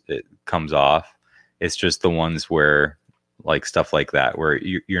as it comes off. It's just the ones where like stuff like that where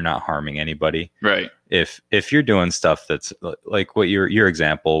you're not harming anybody. right. If you're doing stuff that's like what your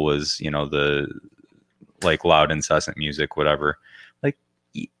example was, you know, the like loud incessant music, whatever. Like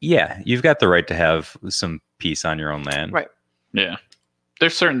yeah, you've got the right to have some peace on your own land. Right. Yeah.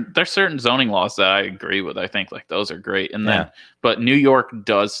 There's certain zoning laws that I agree with. I think like those are great. And then Yeah. but New York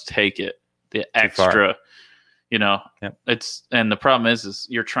does take it the far. extra, you know. Yep. And the problem is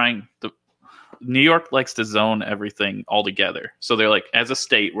you're trying New York likes to zone everything all together. So they're like, as a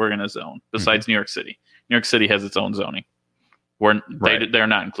state, we're gonna zone. Besides New York City. New York City has its own zoning. Right. They're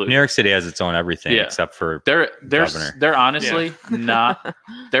not included. New York City has its own everything Yeah. except for governor. They're honestly not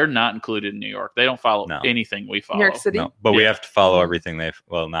they're not included in New York. They don't follow No. anything we follow. New York City. no, but we Yeah. have to follow everything they've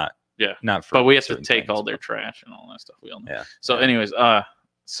not Yeah. not for But we have to certain take things, all their but- trash and all that stuff. We all know. Yeah. So, anyways,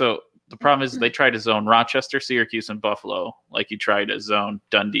 so the problem is they try to zone Rochester, Syracuse, and Buffalo like you try to zone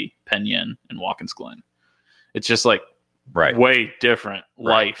Dundee, Penn Yan, and Watkins Glen. It's just like right. way different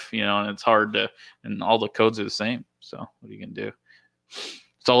Right. life, you know, and it's hard to, and all the codes are the same. So what are you gonna do?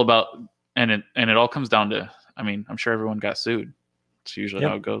 It's all about, and it all comes down to. I mean, I'm sure everyone got sued. It's usually Yep.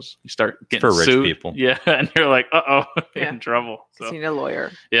 how it goes. You start getting For rich sued, people. yeah, and you're like, Yeah. in trouble. So. You need a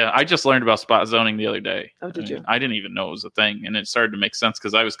lawyer. Yeah, I just learned about spot zoning the other day. Oh, did you? I didn't even know it was a thing, and it started to make sense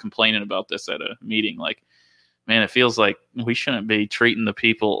because I was complaining about this at a meeting. Like, man, it feels like we shouldn't be treating the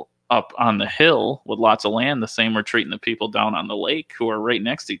people up on the hill with lots of land the same we're treating the people down on the lake who are right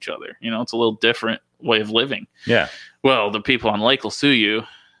next to each other. You know, it's a little different way of living. Yeah. Well, the people on the lake will sue you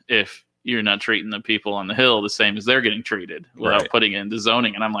if you're not treating the people on the hill the same as they're getting treated without Right. putting it into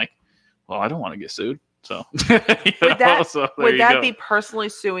zoning. And I'm like, well, I don't want to get sued. So, Would that- so there Would you that go. be personally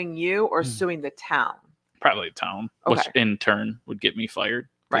suing you or suing the town? Probably a town, which Okay. in turn would get me fired.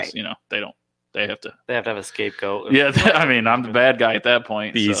 'Cause, Right. You know, they have to. They have to have a scapegoat. Yeah. I mean, I'm the bad guy at that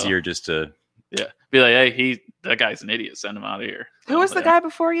point. Be so, easier just to Yeah. Be like, hey, that guy's an idiot. Send him out of here. Who was the Yeah. guy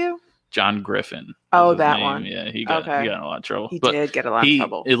before you? John Griffin. Oh, was his that name. one. Yeah, he got Okay. in a lot of trouble. He but did get a lot of he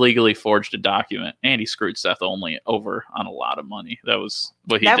trouble. illegally forged a document and he screwed Seth Only over on a lot of money. That was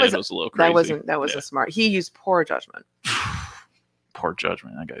what he That did was- was a little crazy. That was Yeah. a smart. He used poor judgment. Poor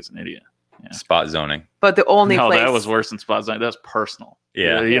judgment. That guy's an idiot. Yeah. spot zoning. But the only No, place that was worse than spot zoning. That's personal.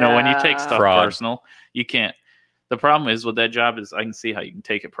 Yeah. You know, when you take Yeah. stuff Fraud. personal, you can't. The problem is with that job is I can see how you can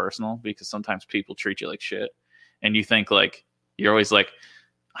take it personal because sometimes people treat you like shit, and you think like you're always like,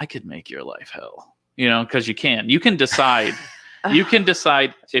 I could make your life hell, you know, because you can. You can decide. You can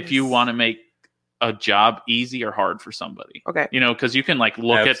decide if you Jeez. want to make a job easy or hard for somebody. Okay. You know, because you can like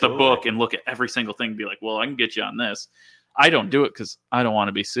look at the Absolutely. book and look at every single thing and be like, well, I can get you on this. I don't do it because I don't want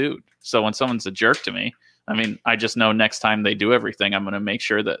to be sued. So when someone's a jerk to me, I mean, I just know next time they do everything, I'm going to make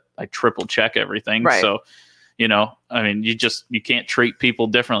sure that I triple check everything. Right. So, I mean, you can't treat people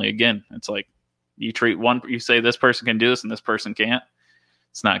differently. Again, it's like you treat one, you say this person can do this and this person can't.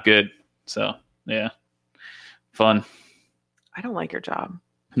 It's not good. So, yeah. Fun. I don't like your job.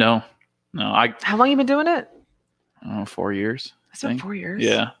 No. How long you been doing it? I don't know, 4 years. It's been 4 years.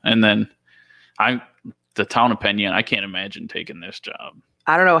 Yeah. And then the town opinion, I can't imagine taking this job.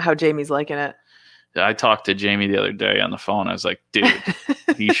 I don't know how Jamie's liking it. I talked to Jamie the other day on the phone. I was like, dude,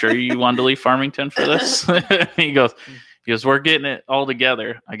 you sure you wanted to leave Farmington for this? He goes, we're getting it all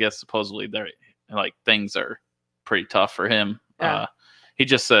together. I guess supposedly they're like things are pretty tough for him. Yeah. He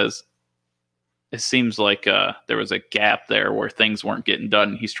just says, it seems like there was a gap there where things weren't getting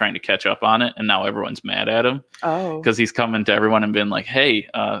done. And he's trying to catch up on it. And now everyone's mad at him. Oh. Because he's coming to everyone and been like, hey,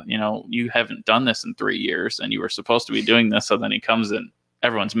 you haven't done this in 3 years and you were supposed to be doing this. So then he comes in.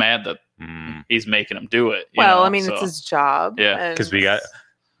 Everyone's mad that he's making him do it. Well, I mean, it's his job. Yeah. Because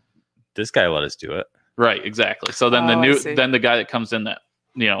this guy let us do it. Right, exactly. So then I the guy that comes in that,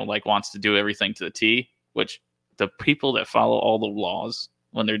 like wants to do everything to the T, which the people that follow all the laws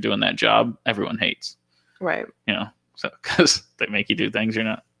when they're doing that job, everyone hates. Right. So because they make you do things you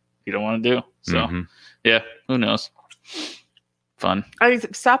don't want to do. So yeah, who knows? Fun. I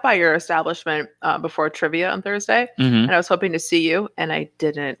stopped by your establishment before trivia on Thursday, and I was hoping to see you, and I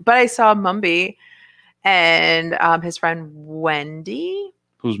didn't. But I saw Mumby and his friend Wendy.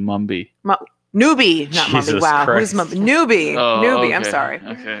 Who's Mumby? Newbie, not Mumby. Jesus Wow, Christ. who's Mumby? Newbie. Oh, Newbie. okay. I'm sorry.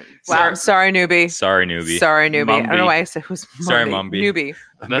 Okay. Wow, I'm sorry, Newbie. Sorry, newbie. Sorry, Newbie. I don't know Mumby. why I said who's Mumby. Sorry, Mumby. Newbie.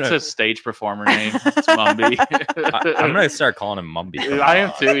 That's a stage performer name. It's Mumby. I'm going to start calling him Mumby. I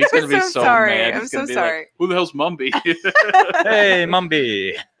am too. He's going to be I'm so sorry. mad. I'm He's so gonna be sorry. Like, who the hell's Mumby? Hey,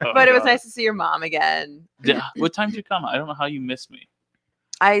 Mumby. Oh, But it was God. nice to see your mom again. Yeah. What time did you come? I don't know how you missed me.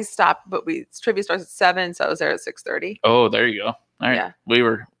 I stopped, but trivia starts at 7, so I was there at 6:30. Oh, there you go. All right. Yeah. We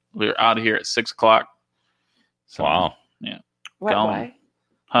were out of here at 6:00. So, Wow. Yeah. Why? Gone. Why?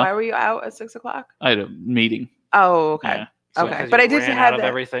 Huh? Why were you out at 6 o'clock? I had a meeting. Oh, okay. Yeah. Okay. 'Cause But you I did ran have out of that.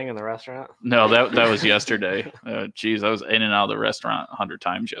 everything in the restaurant. No, that was yesterday. Geez, I was in and out of the restaurant 100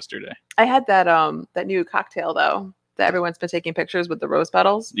 times yesterday. I had that new cocktail though that everyone's been taking pictures with the rose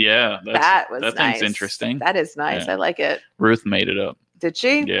petals. Yeah. That was that nice. thing's interesting. That is nice. Yeah. I like it. Ruth made it up. Did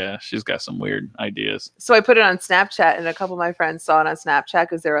she? Yeah, she's got some weird ideas. So I put it on Snapchat, and a couple of my friends saw it on Snapchat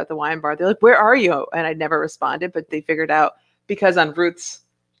because they were at the wine bar. They're like, "Where are you?" And I never responded, but they figured out because on Ruth's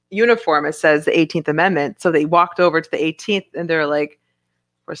uniform it says the 18th Amendment. So they walked over to the 18th, and they're like,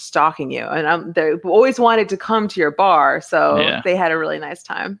 "We're stalking you." And they always wanted to come to your bar, so Yeah. they had a really nice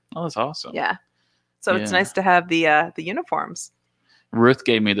time. Oh, that's awesome. Yeah. So it's Yeah. nice to have the uniforms. Ruth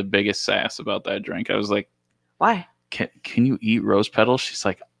gave me the biggest sass about that drink. I was like, Why? can you eat rose petals? She's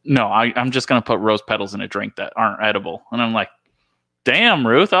like, no, I'm just going to put rose petals in a drink that aren't edible. And I'm like, damn,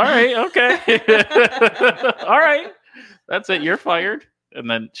 Ruth. All right. Okay. All right. That's it. You're fired. And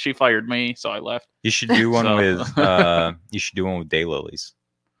then she fired me. So I left. You should do one So- with daylilies.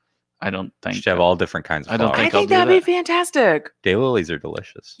 I don't You think should have all different kinds of I don't flowers. I think I'll think do that'd be that. fantastic. Daylilies are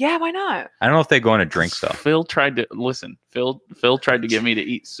delicious. Yeah, why not? I don't know if they go in a drink though. Phil tried to listen. Phil tried to get me to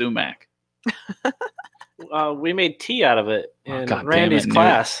eat sumac. We made tea out of it in God damn Randy's it, Newt.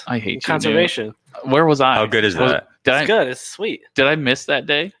 class. I hate you, conservation. Where was I? How good is that? Did It's I good. It's sweet. did I miss that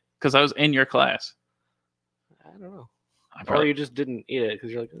day? Because I was in your class. I don't know. I Or probably you just didn't eat it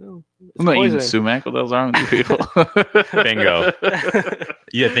because you're like, oh, it's I'm not eating poison. sumac. What the hell's wrong with you people? Bingo.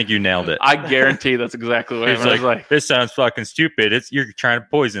 Yeah, I think you nailed it. I guarantee that's exactly what He's I was like, like. this sounds fucking stupid. You're trying to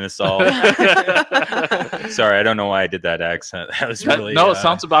poison us all. Sorry, I don't know why I did that accent. That was really No, it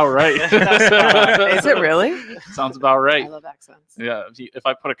sounds about right. Is it really? Sounds about I right. love accents. Yeah, if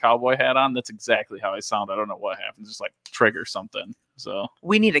I put a cowboy hat on, that's exactly how I sound. I don't know what happens. Just like trigger something. So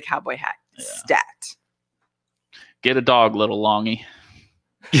We need a cowboy hat. Yeah. Stat. get a dog, little longy.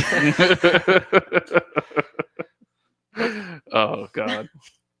 Oh God.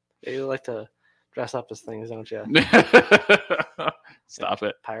 You like to dress up as things, don't you? Stop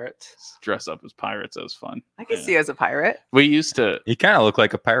it. Pirates. Dress up as pirates. That was fun. I can Yeah. see you as a pirate. We used to You kind of look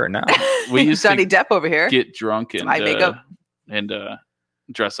like a pirate now. We used Johnny to Depp over here. get drunk and eye makeup.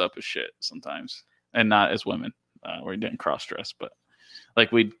 dress up as shit sometimes, and not as women. We didn't cross dress, but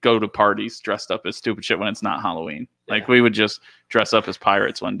like we'd go to parties dressed up as stupid shit when it's not Halloween. Like we would just dress up as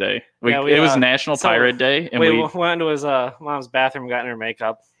pirates one day. Yeah, It was National so Pirate Day, and we we went into his mom's bathroom, got in her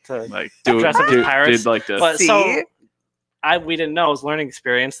makeup to like do dress up as did pirates. like this. But See? so we didn't know, it was a learning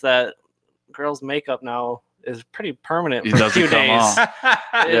experience that girls' makeup now is pretty permanent It for a doesn't few come days. off.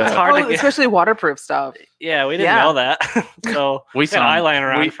 It's Yeah. hard to get. especially waterproof stuff. Yeah, we didn't Yeah. know that. So We had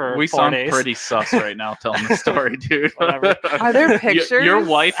eyeliner on we, for we 4 sound days. pretty sus right now telling the story, dude. Whatever. Are there pictures? Your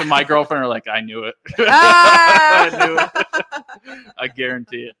wife and my girlfriend are like, I knew it. Ah! I knew it. I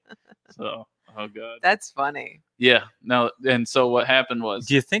guarantee it. So, oh god. That's funny. Yeah. No. And so what happened was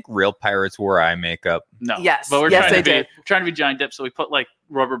Do you think real pirates wore eye makeup? no. Yes. But we're Yes, trying to they be trying to be Johnny Depp. So we put like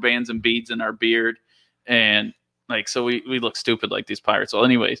rubber bands and beads in our beard, and like so we look stupid like these pirates. Well,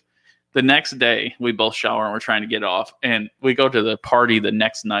 anyways, the next day we both shower and we're trying to get off, and we go to the party the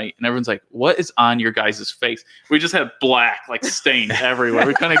next night, and everyone's like, "What is on your guys' face?" We just had black like stains everywhere.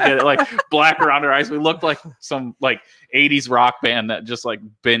 We couldn't get it, like black around our eyes. We looked like some like 80s rock band that just like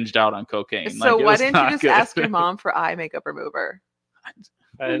binged out on cocaine. So Like, it why was didn't you not just good. ask your mom for eye makeup remover,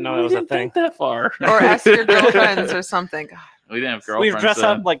 I didn't know We that was a didn't thing. think that far. or ask your girlfriends or something? God, We didn't have We girlfriends. dressed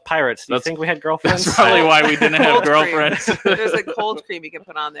then. up like pirates. Do you That's- think we had girlfriends? That's probably why we didn't have Cold cream. girlfriends. There's like cold cream you can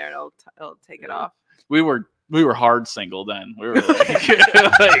put on there, and it'll take it off. we were hard single then. We were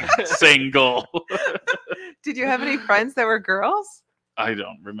like, like single. Did you have any friends that were girls? I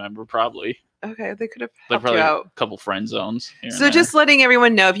don't remember. Probably Okay, they could have there helped you probably a out. couple friend zones. Here and So there. just letting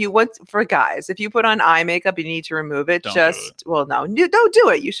everyone know, if you want, for guys, if you put on eye makeup, you need to remove it. Don't do Just well, no, don't do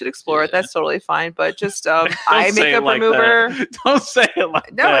it. You should explore it. Yeah. That's totally fine. But just Don't eye say it makeup like remover. that. Don't say it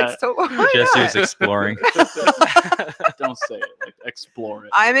like No, that. it's so. Why Jesse not? was exploring. Don't say it. Like, explore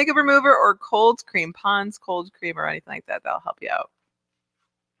it. Eye makeup remover or cold cream, Pond's cold cream or anything like that. That'll help you out.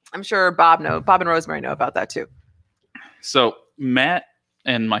 I'm sure Bob and Rosemary know about that too. So Matt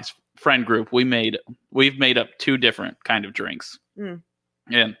and my friend group, we've made up 2 different kind of drinks,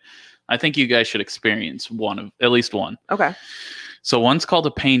 and I think you guys should experience at least one. Okay. So one's called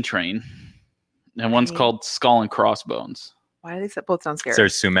a pain train, and one's Pain. called skull and crossbones. Why do they both sound scary? Is there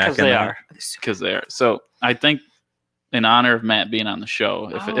sumac Because in they there? are. Because they're so. I think in honor of Matt being on the show,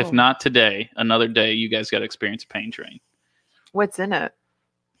 if Oh. not today, another day, you guys got to experience a pain train. What's in it?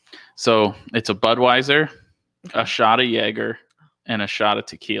 So it's a Budweiser, Okay. a shot of Jaeger, and a shot of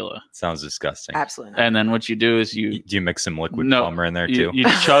tequila. Sounds disgusting. Absolutely not. And then what you do is you Do you mix some liquid No, plumber in there you, too? you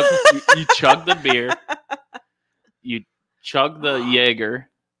chug you chug the beer, you chug the Jaeger,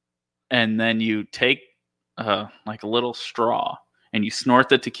 and then you take like a little straw and you snort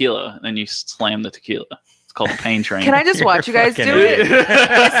the tequila, and then you slam the tequila. It's called a pain train. Can I just watch you guys do fucking it? idiot.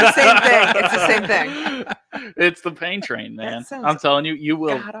 It's the same thing. It's the same thing. It's the pain train, man. sounds I'm telling you,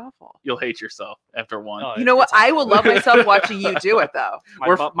 God awful. you'll hate yourself after one. Oh, You know what? it's I will love myself watching you do it though. My,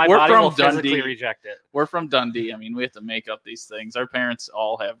 We're- my we're body from will physically Dundee. reject it. We're from Dundee. I mean, we have to make up these things. Our parents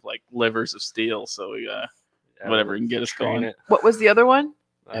all have like livers of steel, so we Yeah, whatever can get us train going. it. What was the other one?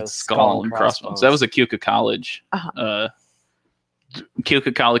 It's skull and crossbones. That was a Keuka College. Uh-huh.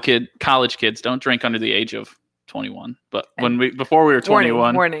 Keuka college kids don't drink under the age of 21. But before we were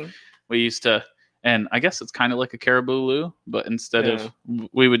 21, Warning. we used to, and I guess it's kind of like a Caribou Lou, but instead of,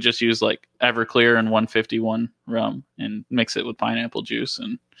 we would just use like Everclear and 151 rum and mix it with pineapple juice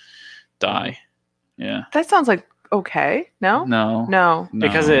and die. Yeah. That sounds like okay. No? No. No.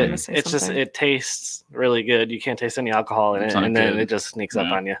 because no. I'm it gonna say it's just something. it tastes really good. You can't taste any alcohol in It's it, not and then good. it just sneaks up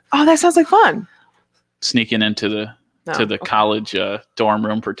Yeah. on you. Oh, that sounds like fun. Sneaking into the No. to the Okay. college dorm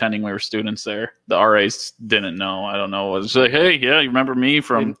room pretending we were students there. The RAs didn't know. I don't know. It was like, hey, yeah, you remember me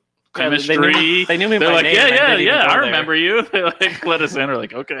from chemistry? They knew me They're by like, name. yeah, and I yeah, didn't even yeah, go I there. remember you. They like let us in. We're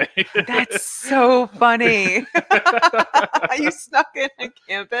like, okay. That's so funny. You snuck in on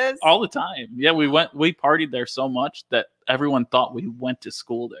campus. All the time. Yeah, we partied there so much that everyone thought we went to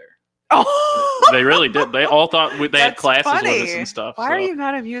school there. Oh, They really did. They all thought they had That's classes with us funny. and stuff. Why so. are you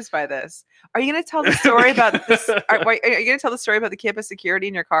not amused by this? Are you going to tell the story about this? Are you going to tell the story about the campus security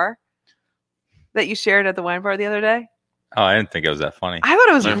in your car that you shared at the wine bar the other day? Oh, I didn't think it was that funny. I thought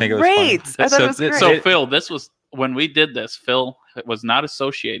it was I think it was funny. great. I thought So it was it's- great. So It- Phil, this was when we did this. Phil was not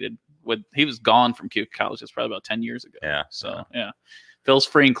associated with. He was gone from Keuka College. It's probably about 10 years ago. Yeah. So yeah, Phil's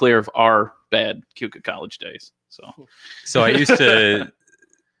free and clear of our bad Keuka College days. So I used to.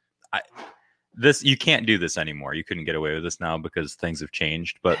 You can't do this anymore. You couldn't get away with this now because things have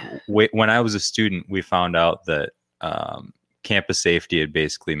changed. But when I was a student, we found out that campus safety had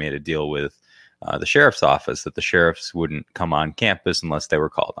basically made a deal with the sheriff's office that the sheriffs wouldn't come on campus unless they were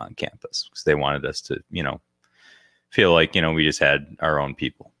called on campus because they wanted us to, feel like, we just had our own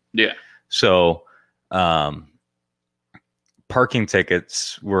people. Yeah. So parking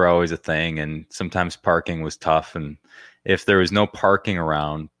tickets were always a thing, and sometimes parking was tough. And if there was no parking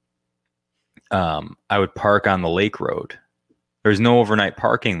around, I would park on the lake road. There's no overnight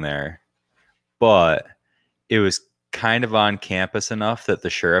parking there, but it was kind of on campus enough that the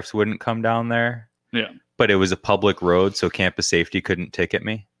sheriffs wouldn't come down there. Yeah. but it was a public road, so campus safety couldn't ticket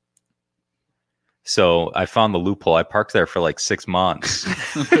me. So I found the loophole. I parked there for like 6 months.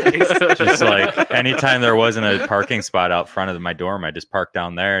 Just like anytime there wasn't a parking spot out front of my dorm, I just parked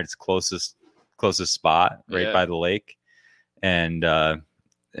down there. It's closest spot right by the lake. And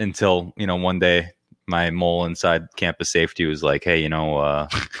until, one day my mole inside campus safety was like, hey,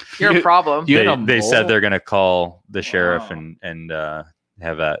 You're a problem. they said they're going to call the sheriff and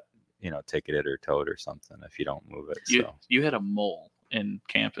have that, ticketed or towed or something if you don't move it. You had a mole in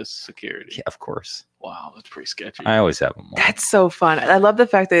campus security. Yeah, of course. Wow, that's pretty sketchy. I always have a mole. That's so fun. I love the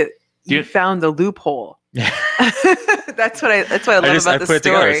fact that you found the loophole. Yeah. That's what I love about the story. I put it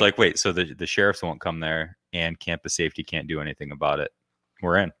together. It's like, wait, so the sheriffs won't come there and campus safety can't do anything about it.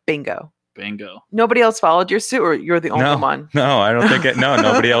 We're in. Bingo. Nobody else followed your suit, or you're the only one? No, I don't think it. No,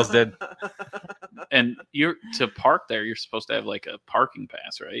 nobody else did. And to park there, you're supposed to have like a parking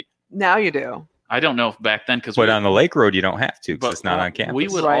pass, right? Now you do. I don't know if back then, but on the lake road you don't have to because it's not on campus. We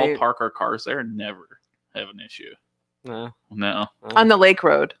would all park our cars there and never have an issue. No. On the lake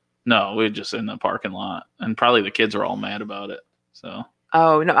road. No, we were just in the parking lot, and probably the kids were all mad about it. So.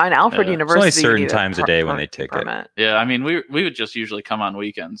 Oh no! On Alfred University, it's only certain times a day when they ticket. Permit. Yeah, I mean, we would just usually come on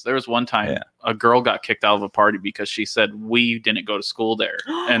weekends. There was one time a girl got kicked out of a party because she said we didn't go to school there,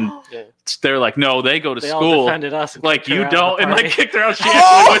 and they're like, "No, they go to school." All defended us, like you don't, and like kicked her out. She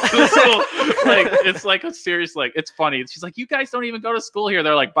actually went to the school. Like it's like a serious, like it's funny. She's like, "You guys don't even go to school here."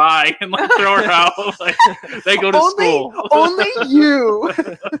 They're like, "Bye," and like throw her out. Like they go to school. Only you.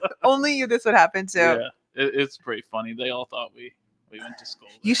 Only you. This would happen to. Yeah, it's pretty funny. They all thought we went to school.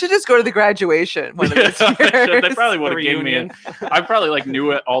 You should just go to the graduation one of these years. They probably would have given me I probably like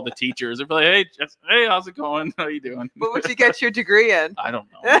knew it, all the teachers. They'd be like, hey, how's it going? How you doing? What would you get your degree in? I don't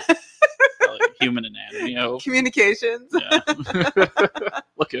know. Human anatomy, I hope. Communications. Yeah.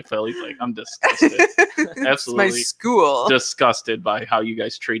 Look at Phil. He's like, I'm disgusted. Absolutely. It's my school. Disgusted by how you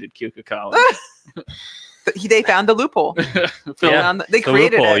guys treated Keuka College. They found the loophole. They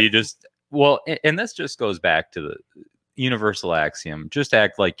created it. And this just goes back to the universal axiom: just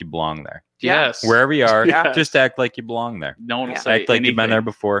act like you belong there. Yes. Wherever you are, just act like you belong there. No one will say act like you've been there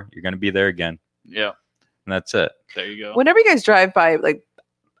before. You're going to be there again. Yeah. And that's it. There you go. Whenever you guys drive by like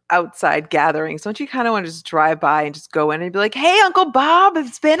outside gatherings, don't you kind of want to just drive by and just go in and be like, "Hey, Uncle Bob,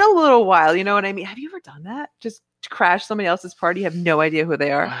 it's been a little while." You know what I mean? Have you ever done that? Just crash somebody else's party, you have no idea who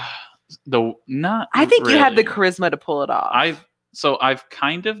they are. I think you have the charisma to pull it off. I've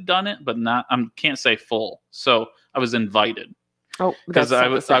kind of done it, but not. I can't say full. So I was invited. Oh, because I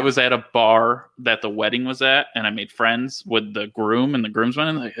was at a bar that the wedding was at, and I made friends with the groom and the groomsmen,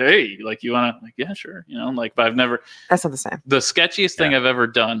 and like, hey, like you want to, like, yeah, sure, like, but I've never. That's not the same. The sketchiest thing I've ever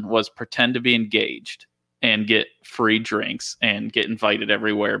done was pretend to be engaged and get free drinks and get invited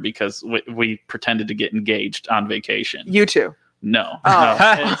everywhere because we pretended to get engaged on vacation. You too. No.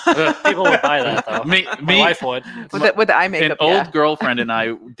 Oh. People would buy that though. My wife would. With the eye makeup. An old girlfriend and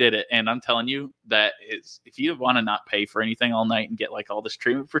I did it, and I'm telling you that is, if you want to not pay for anything all night and get like all this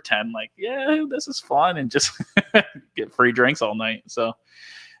treatment, pretend like, yeah, this is fun, and just get free drinks all night. So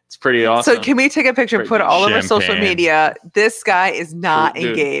it's pretty awesome. So can we take a picture and put it all over social media? This guy is not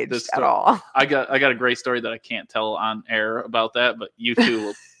engaged at all. I got a great story that I can't tell on air about that, but you two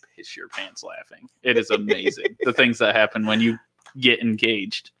will piss your pants laughing. It is amazing the things that happen when you get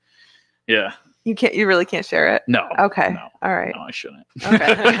engaged. Yeah. You really can't share it? No. Okay. No. All right. No, I shouldn't.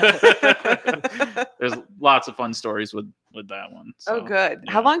 Okay. There's lots of fun stories with that one. So, oh, good.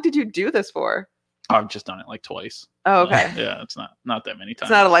 Yeah. How long did you do this for? I've just done it like twice. Oh, okay. Yeah, it's not that many times.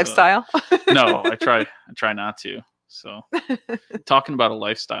 It's not a lifestyle? No, I try not to. So talking about a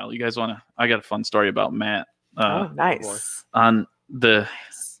lifestyle, you guys I got a fun story about Matt. Nice. On the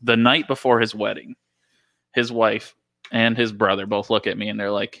night before his wedding, his wife and his brother both look at me and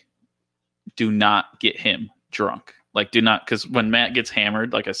they're like, do not get him drunk. Like, do not, because when Matt gets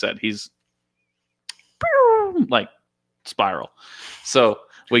hammered, like I said, he's like spiral. So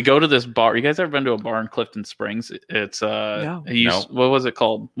we go to this bar. You guys ever been to a bar in Clifton Springs? It's no. What was it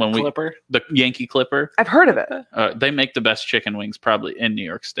called? Clipper? The Yankee Clipper. I've heard of it. They make the best chicken wings probably in New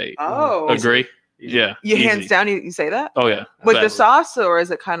York State. Oh. Agree? Yeah. You hands down, you say that? Oh yeah. With the sauce, or is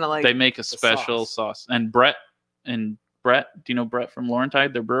it kind of like they make a special sauce? And Brett, do you know Brett from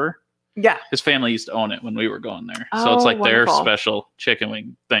Laurentide, their brewer? Yeah. His family used to own it when we were going there. So it's like wonderful. their special chicken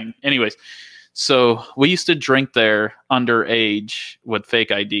wing thing. Anyways, so we used to drink there underage with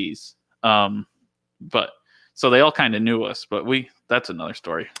fake IDs. But so they all kind of knew us, but that's another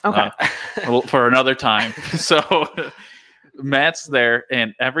story. Okay. For another time. So Matt's there,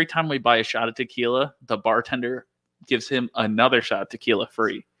 and every time we buy a shot of tequila, the bartender gives him another shot of tequila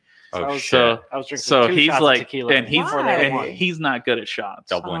free. Oh, I was, shit. I was drinking So 2 he's shots of like, tequila and he's before they and won. he's not good at shots.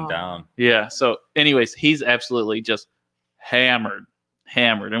 Doubling Oh. down. Yeah. So, anyways, he's absolutely just hammered,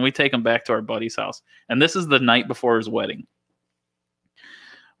 and we take him back to our buddy's house. And this is the night before his wedding.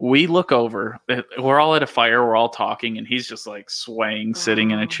 We look over. We're all at a fire. We're all talking, and he's just like swaying,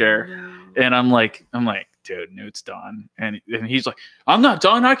 sitting in a chair. And I'm like, dude, Newt's done. And he's like, I'm not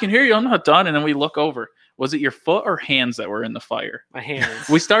done. I can hear you. I'm not done. And then we look over. Was it your foot or hands that were in the fire? My hands.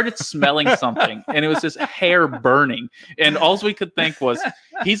 We started smelling something, and it was just hair burning. And all we could think was,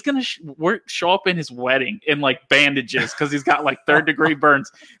 he's gonna show up in his wedding in like bandages because he's got like 3rd-degree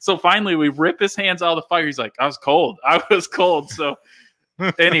burns. So finally, we rip his hands out of the fire. He's like, I was cold. So,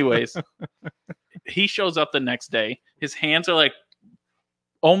 anyways, he shows up the next day. His hands are like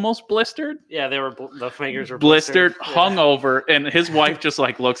almost blistered. Yeah, they were the fingers were Blistered, Yeah. hungover, and his wife just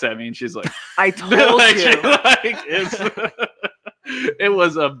like looks at me and she's like, I told like, you. it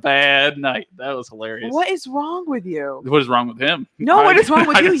was a bad night. That was hilarious. What is wrong with you? What is wrong with him? No, what is wrong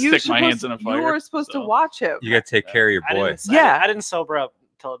with I you? didn't You stick my hands in a fire. You were supposed to so. watch him. You got to take care of your boy. Yeah. I didn't sober up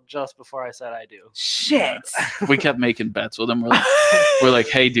till just before I said I do. Shit. We kept making bets with him. We're like,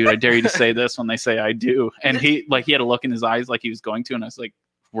 hey, dude, I dare you to say this when they say I do. And he had a look in his eyes like he was going to, and I was like,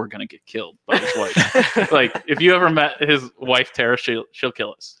 we're gonna get killed by his wife. Like, if you ever met his wife Tara, she'll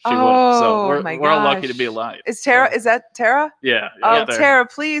kill us. She would. So we're all lucky to be alive. Is Tara? Is that Tara? Yeah. Oh, yeah, there. Tara,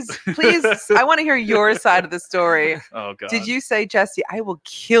 please. I want to hear your side of the story. Oh God. Did you say, Jesse, I will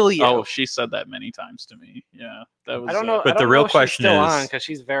kill you? Oh, she said that many times to me. Yeah, that was. I don't know. But I don't the real know if she's question still is- on because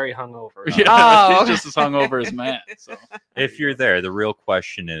she's very hungover. Yeah, Oh. she's just as hungover as Matt. So. If you're there, the real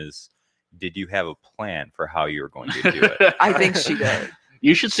question is, did you have a plan for how you were going to do it? I think she did.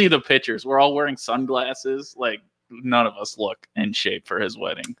 You should see the pictures. We're all wearing sunglasses. Like, none of us look in shape for his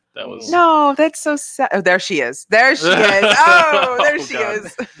wedding. That was No, that's so sad. Oh, there she is. There she is. Oh, there Oh, she God.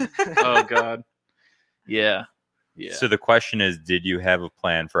 is. Oh God. Yeah. Yeah. So the question is, did you have a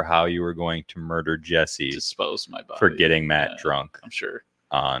plan for how you were going to murder Jesse Dispose my body. for getting Matt Yeah, drunk I'm sure.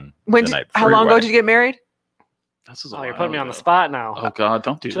 on When the did- night how before your long ago wedding? did you get married? This is a Oh, you're while putting me on the ago. spot now. Oh God,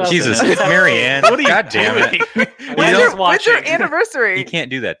 don't do Two thousand- this. Jesus, It's Marianne, What are you God damn it. doing? When's don't- this When's your watching? anniversary? You can't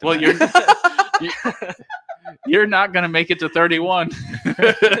do that to Well, me. you're not gonna make it to 31.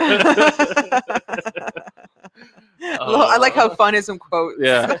 I like how fun is some quotes.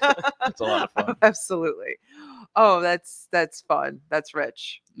 Yeah, it's a lot of fun. Absolutely. Oh, that's fun. That's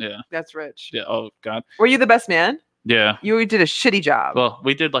rich. Yeah, That's rich. yeah. Oh God. Were you the best man? Yeah. You did a shitty job. Well,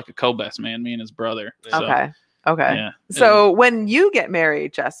 we did like a co-best man, me and his brother. So, okay. Okay. Yeah. So when you get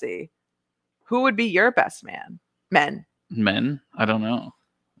married, Jesse, who would be your best man? Men. Men, I don't know.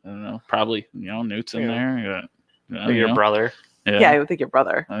 Probably, Newt's in Yeah. there. Yeah. Or your brother. Yeah, I would think your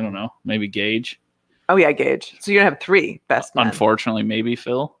brother. I don't know. Maybe Gage. Oh yeah, Gage. So you're gonna have 3 best men. Unfortunately, maybe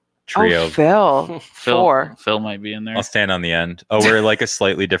Phil. Trio. Oh, Phil. Phil 4. Phil might be in there. I'll stand on the end. Oh, we're like a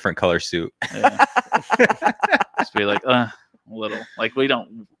slightly different color suit. Yeah. Just be like, a little. Like, we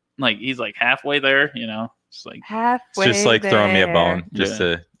don't, like, he's like halfway there, just like, It's Halfway. just like throwing me a there. bone just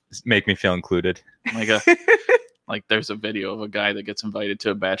Yeah. to make me feel included. like like there's a video of a guy that gets invited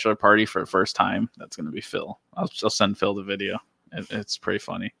to a bachelor party for the first time. That's going to be Phil. I'll send Phil the video. It's pretty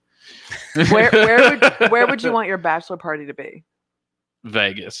funny. where would you want your bachelor party to be?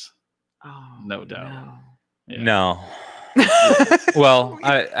 Vegas. Oh, No doubt. Yeah. No. Well,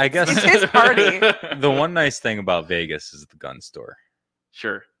 I guess It's his party. the one nice thing about Vegas is the gun store.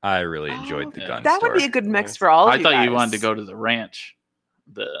 Sure. I really enjoyed Oh, the yeah. gun That store. would be a good mix for all of I you thought you guys. wanted to go to the ranch,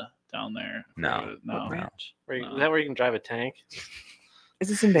 down there. No. No. What ranch? Is that where you can drive a tank? Is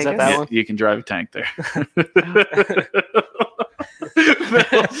this in Is Vegas? that Yeah, one? you can drive a tank there.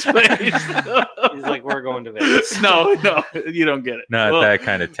 Phil's face. He's like, we're going to Vegas. no, you don't get it. Not Well- that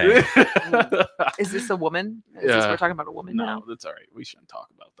kind of tank. Is this a woman? Is this Yeah. we're talking about a woman No, now? that's all right. We shouldn't talk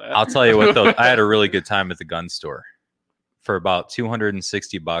about that. I'll tell you what though, I had a really good time at the gun store. For about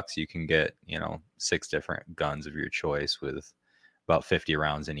 $260, you can get, 6 different guns of your choice with about 50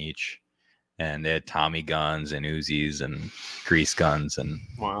 rounds in each. And they had Tommy guns and Uzis and grease guns and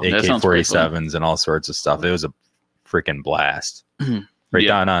Wow. That sounds pretty AK-47s and all sorts of stuff. It was a freaking blast. Right Yeah.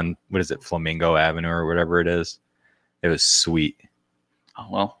 down on, what is it, Flamingo Avenue or whatever it is. It was sweet. Oh,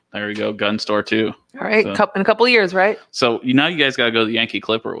 well, there we go. Gun store too. All right, So- in a couple of years, right? So now you guys got to go to the Yankee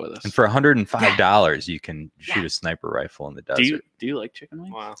Clipper with us. And for $105, you can shoot a sniper rifle in the desert. do you like chicken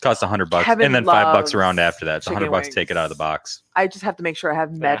wings? Wow. It costs $100 Kevin and then $5 around loves after that. It's chicken $100 to take it out of the wings. box. I just have to make sure I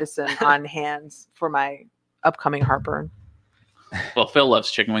have medicine on hands for my upcoming heartburn. Well, Phil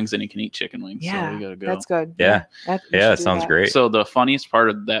loves chicken wings and he can eat chicken wings. Yeah, so we gotta go. that's good. Yeah. we Yeah, should it do sounds that. great. So the funniest part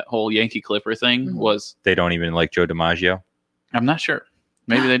of that whole Yankee Clipper thing Mhm. was They don't even like Joe DiMaggio. I'm not sure.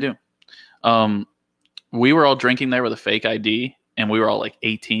 Maybe they do. We were all drinking there with a fake ID, and we were all like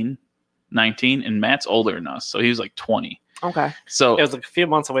 18, 19, and Matt's older than us, so he was like 20. Okay. So It was like a few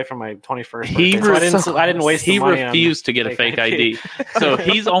months away from my 21st He birthday, so so I didn't waste the he money on refused to get a fake ID. So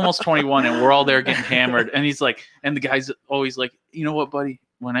he's almost 21, and we're all there getting hammered. And he's like, and the guy's always like, you know what, buddy?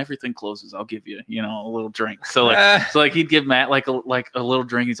 When everything closes, I'll give you, a little drink. So like he'd give Matt like a little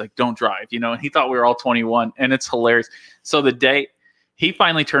drink. He's like, don't drive, and he thought we were all 21, and it's hilarious. So the day he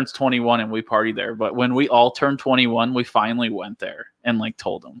finally turns 21 and we party there, but when we all turned 21, we finally went there and like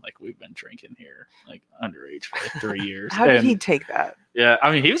told him like we've been drinking here like underage for like 3 years. How did And, he take that? Yeah,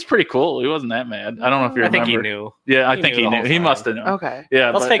 I mean he was pretty cool. He wasn't that mad. I don't know if you I remember. think he knew. Yeah, I He think knew he the knew. whole He time. must have known. Okay.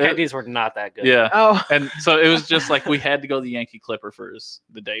 Yeah, Those but fake it- IDs were not that good. Yeah. Oh. And so it was just like we had to go to the Yankee Clippers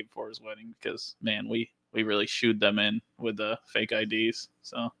the day before his wedding because man, we really shooed them in with the fake IDs.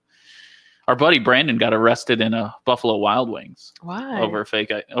 So our buddy Brandon got arrested in a Buffalo Wild Wings Why? over the fake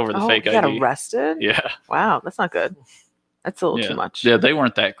he ID. got arrested? Yeah, Wow, that's not good. That's a little yeah. too much. Yeah, they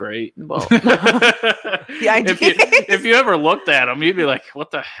weren't that great. Well, if you ever looked at them, you'd be like,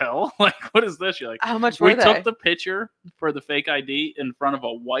 "What the hell? Like, what is this?" You're like, how much were we they? took the picture for the fake ID in front of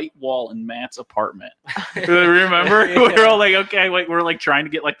a white wall in Matt's apartment. Remember? Yeah. We were all like, okay, wait, we're like trying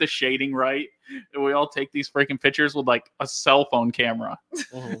to get like the shading right. And we all take these freaking pictures with like a cell phone camera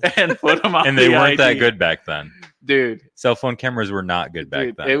Mhm. and put them on And they the weren't that ID. good back then. Dude. Cell phone cameras were not good back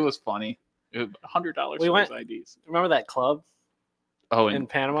Dude, then. it was funny. $100 We for went- those IDs. Remember that club Oh, in in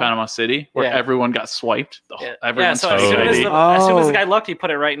Panama? Panama City where Yeah. everyone got swiped. Yeah. Everyone's So fake as soon as, ID. as soon as the Oh. guy looked, he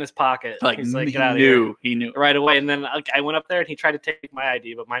put it right in his pocket. Like, He's he like, get out of here. knew. He knew. Right away. And then I went up there and he tried to take my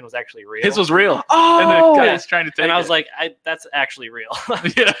ID, but mine was actually real. His was real. Oh, And the yeah. guy's trying to take and I was it. like, that's actually real.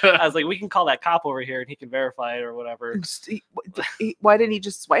 yeah. I was like, we can call that cop over here and he can verify it or whatever. why didn't he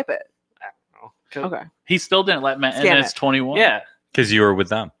just swipe it? I don't know. 'Cause- Okay. He still didn't let Matt in Scan as it. 21. Yeah. Because you were with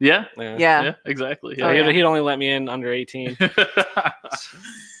them. Yeah. Yeah. Yeah. Exactly. So Oh, Yeah. yeah. he'd only let me in under 18.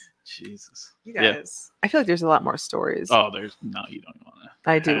 Jesus. You Yeah. guys. I feel like there's a lot more stories. Oh, there's no. You don't want to.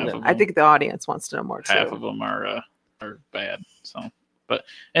 I half do. of I them. think the audience wants to know more too. Half of them are bad. So, but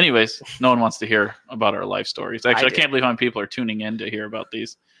anyways, no one wants to hear about our life stories. Actually, I do. can't believe how many people are tuning in to hear about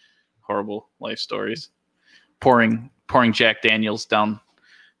these horrible life stories. Pouring Jack Daniels down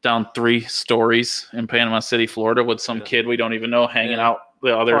 3 stories in Panama City, Florida, with some Yeah. kid we don't even know hanging Yeah. out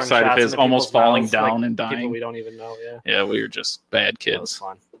the other Pouring side of shots his, into almost people's falling mouths, down like and People dying. we don't even know. Yeah. Yeah, we were just bad That was kids.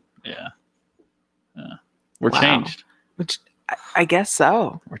 fun. Yeah. Yeah. We're Wow. changed. Which I guess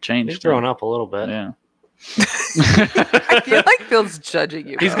so. We're changed. He's grown up a little bit. Yeah. I feel like Phil's judging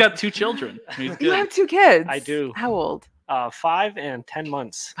you. He's bro. got 2 children. He's You good. have 2 kids. I do. How old? 5 and 10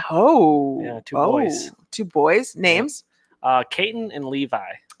 months. Oh. Yeah, 2 boys. 2 boys. Names? Kaiten and Levi.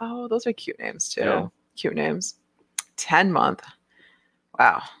 Oh, those are cute names too. Yeah. Cute names. 10 month.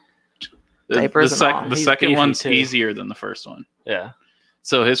 Wow. The Diapers and all. the He's second beefy, one's too. easier than the first one. Yeah.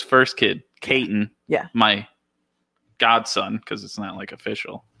 So his first kid, Caton, Yeah. my godson, because it's not like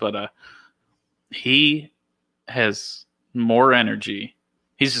official, but he has more energy.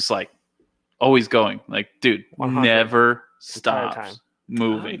 He's just like always going. Like, dude, 100. never Entire stops time.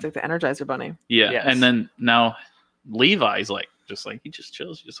 moving. It's like the Energizer Bunny. Yeah. Yes. And then now Levi's like, he just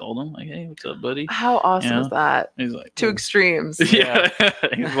chills. You just hold him like, hey, what's up, buddy? How awesome Yeah. is that? He's like, 2 extremes. yeah.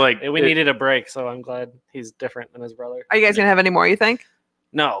 He's like, We needed a break, so I'm glad he's different than his brother. Are you guys going to have any more, you think?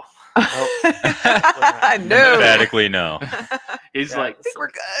 No. no. Emphatically, no. he's Yeah. like, I think we're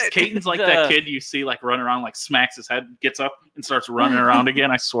good. Caton's like The- that kid you see like running around, like smacks his head, gets up and starts running around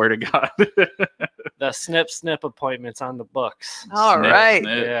again. I swear to God. The snip appointments on the books. All Snip, right.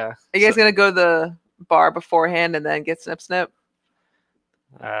 snip. Yeah. Are you guys going to go to the bar beforehand and then get snip?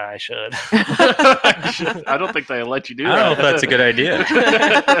 I should. I don't think they let you do I don't know if that. that's a good idea.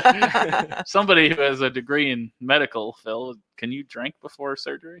 Somebody who has a degree in medical, Phil, can you drink before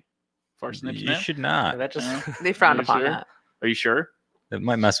surgery? Before snip You snip? should not. That just Yeah. They frown Are you upon sure? that. Are you sure? It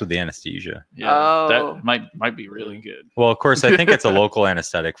might mess with the anesthesia. Yeah. Oh. That might be really good. Well, of course, I think it's a local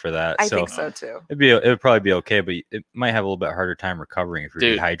anesthetic for that. I so think so too. it would probably be okay, but it might have a little bit harder time recovering if you're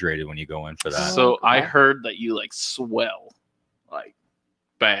Dude. dehydrated when you go in for that. So I okay. heard that you like swell like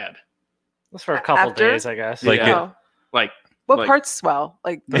bad. that's for a couple After? days, I guess. Like Yeah. Oh. Like What like- parts swell?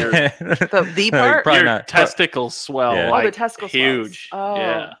 Like the, the No, part? probably your not. testicles swell Yeah. Oh, like the testicle swells. huge. Oh.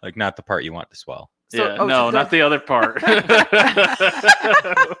 Yeah. Like not the part you want to swell. So- Yeah. oh, No, so not the other part.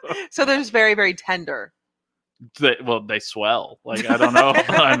 So they're just very, very tender. They swell. Like I don't know.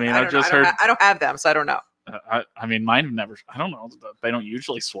 I mean, I've just heard. I don't have them, so I don't know. I mean, mine have never. I don't know. They don't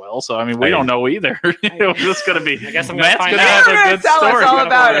usually swell, so I mean, we don't know either. It's just gonna be. I guess I'm gonna Matt's find gonna out. have You're a gonna good tell us story. all We're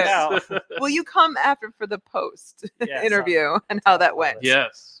gonna about find Will you come after for the post Yes, interview and how that went?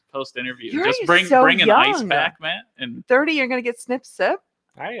 Yes, post interview. You're Just bring so an ice young. pack, Matt, and 30, you're gonna get snip sip.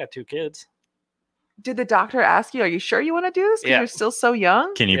 I already got 2 kids. Did the doctor ask you, are you sure you want to do this? Because Yeah. you're still so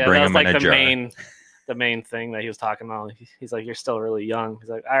young. Can you Yeah, bring that was them in like a jar? the main thing that he was talking about. He's like, you're still really young. He's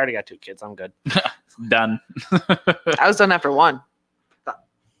like, I already got 2 kids. I'm good. done. I was done after one.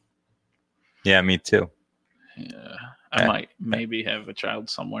 Yeah, me too. Yeah, I might maybe have a child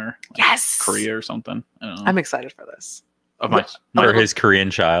somewhere. Like Yes. Korea or something. I don't know. I'm excited for this. Of my For his Korean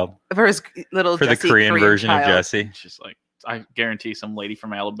child. For his little For the Jesse Korean version child. of Jesse. It's just like, I guarantee some lady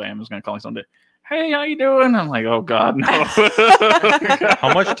from Alabama is going to call me someday. Hey, how you doing? I'm like, oh God, no.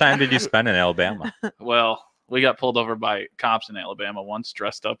 How much time did you spend in Alabama? Well, we got pulled over by cops in Alabama once,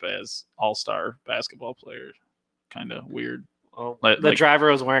 dressed up as all-star basketball players. Kind of weird. Well, Like- the driver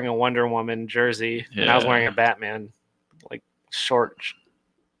was wearing a Wonder Woman jersey, and I was Yeah. wearing a Batman, like short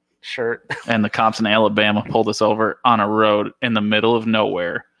shirt. And the cops in Alabama pulled us over on a road in the middle of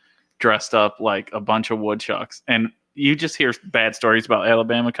nowhere, dressed up like a bunch of woodchucks. And you just hear bad stories about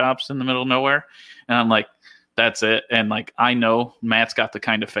Alabama cops in the middle of nowhere. And I'm like, that's it. And like, I know Matt's got the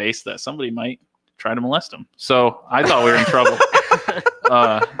kind of face that somebody might try to molest him. So I thought we were in trouble.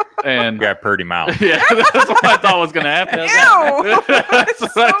 And You got Purdy mouth. yeah, that's what I thought was going to happen. Ew. That's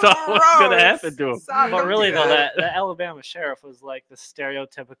what I thought was going to gross. happen to him. Stop, But don't really, do though, that. that Alabama sheriff was like the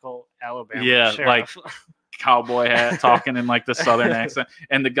stereotypical Alabama Yeah, sheriff. Cowboy hat, talking in like the southern accent.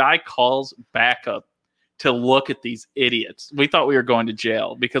 And the guy calls backup to look at these idiots. We thought we were going to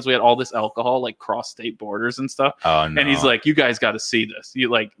jail because we had all this alcohol, like cross state borders and stuff. Oh no. And he's like, "You guys got to see this." You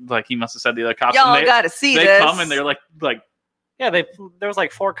like he must have said to the other cops. Y'all and gotta see they this. come and they're like yeah, there was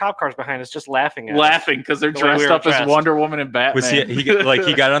like 4 cop cars behind us just laughing at us. laughing because they're The way we dressed were up as dressed. Wonder Woman and Batman. was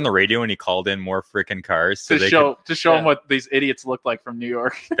he got on the radio and he called in more freaking cars so to they show them yeah. what these idiots look like from New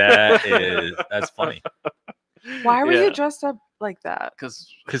York. that's funny. Why were Yeah. you dressed up like that? Because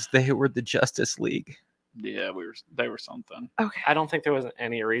Because they were the Justice League. yeah, they were something. Okay. I don't think there was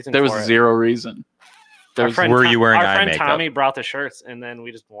any reason. There was for it. zero reason. There Our was friend Were you wearing our eye friend makeup? Tommy brought the shirts, and then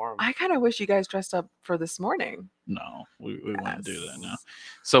we just wore them. I kind of wish you guys dressed up for this morning. No, we wouldn't do that now. Yes.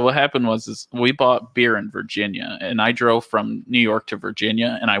 So what happened was we bought beer in Virginia, and I drove from New York to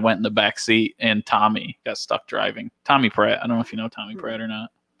Virginia, and I went in the back seat, and Tommy got stuck driving. Tommy Pratt. I don't know if you know Tommy Pratt or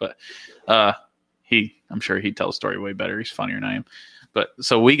not, but I'm sure he'd tell a story way better. He's funnier than I am. But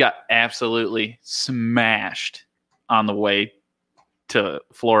so we got absolutely smashed on the way to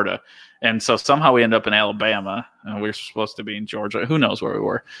Florida. And so somehow we end up in Alabama, and we were supposed to be in Georgia. Who knows where we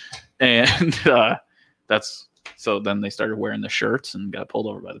were? And so then they started wearing the shirts and got pulled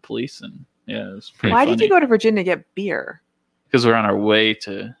over by the police. And yeah, it was pretty Why funny. did you go to Virginia to get beer? Because we're on our way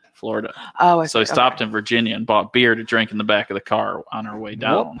to Florida. Oh, I So we see. stopped Okay. in Virginia and bought beer to drink in the back of the car on our way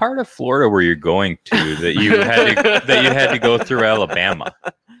down. What part of Florida were you going to that you had to go through Alabama?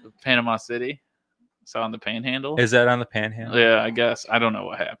 Panama City. So on the Panhandle. Is that on the Panhandle? Yeah, I guess. I don't know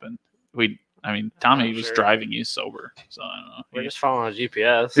what happened. Tommy not was sure. driving you sober, so I don't know. We're just following a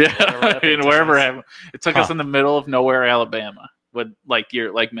GPS. Yeah, Wherever that happened. It took us Huh. in the middle of nowhere, Alabama, with like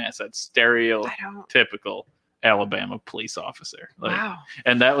Matt said, stereotypical I don't. Alabama police officer. Like, Wow.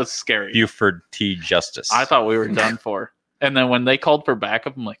 and that was scary. Buford T. Justice. I thought we were done for. And then when they called for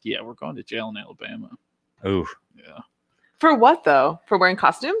backup, I'm like, yeah, we're going to jail in Alabama. Ooh. Yeah. For what though? For wearing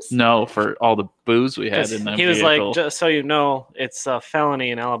costumes? No, for all the booze we had in that He was vehicle. like, just so you know, it's a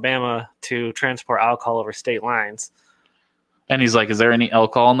felony in Alabama to transport alcohol over state lines. And he's like, is there any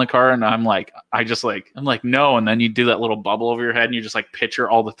alcohol in the car? And I'm like, no. And then you do that little bubble over your head and you just like picture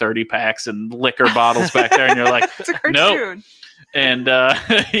all the 30 packs and liquor bottles back there. And you're like, It's a Nope. cartoon.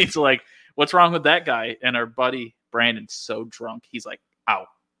 and he's like, what's wrong with that guy? And our buddy Brandon's so drunk. He's like, out,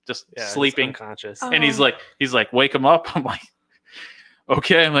 just Yeah, he's sleeping. unconscious. Oh. And he's like, wake him up. I'm like,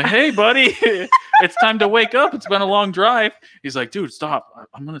 okay. I'm like, hey, buddy, it's time to wake up. It's been a long drive. He's like, dude, stop.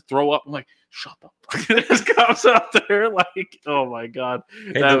 I'm going to throw up. I'm like, shut up. This comes out there like, oh my God.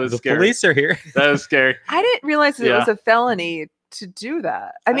 Hey, That the, was the scary. police are here. That was scary. I didn't realize that it Yeah. was a felony to do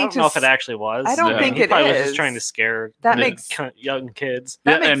that. I mean, don't know if it actually was. I don't Yeah. think he it probably was is. just trying to scare That the makes- young kids.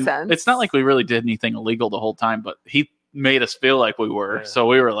 That makes and sense. it's not like we really did anything illegal the whole time, but he made us feel like we were. Yeah. So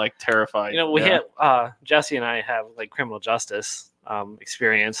we were like terrified. You know, we Yeah. had Jesse and I have like criminal justice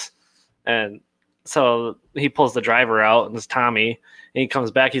experience, and so he pulls the driver out, and it's Tommy, and he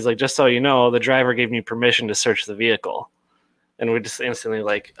comes back. He's like, "Just so you know, the driver gave me permission to search the vehicle," and we're just instantly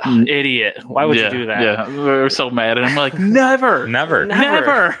like, oh, Mm. "Idiot! Why would Yeah, you do that?" Yeah, we were so mad at him. Like, never, Never.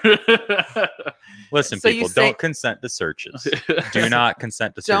 Never. Listen, So you people, say- don't consent to searches. Do not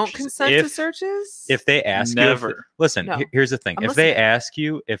consent to searches. Don't consent to searches. If they ask you, Never. listen, No. here's the thing. I'm If they listening. ask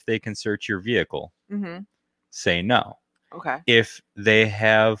you if they can search your vehicle, Mhm. say no. Okay. If they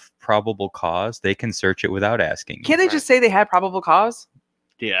have probable cause, they can search it without asking you. Can't they just say they had probable cause?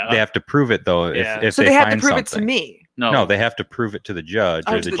 Yeah. They have to prove it though. Yeah. If So they they have to find prove it to something. me. No, they have to prove it to the judge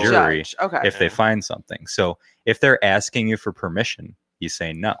Oh, or to the the jury judge. Okay. if they find something. So if they're asking you for permission, you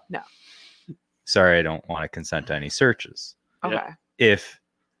say no. No. Sorry, I don't want to consent to any searches. Okay.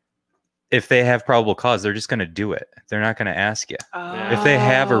 If they have probable cause, they're just going to do it. They're not going to ask you. If they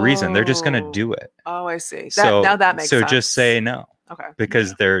have a reason, they're just going to do it. Oh, I see. So Now that makes sense. So just say no Okay.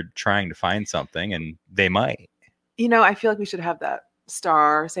 because they're trying to find something and they might. You know, I feel like we should have that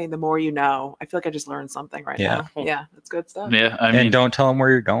star saying the more you know. I feel like I just learned something right Yeah. now. Yeah, that's good stuff. Yeah. I mean, And don't tell them where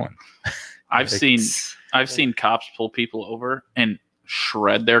you're going. I've seen cops pull people over and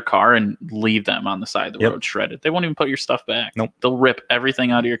shred their car and leave them on the side of the Yep. road shredded. They won't even put your stuff back. Nope. They'll rip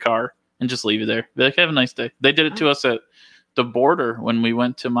everything out of your car and just leave you there. Be like, have a nice day. They did it to us at the border when we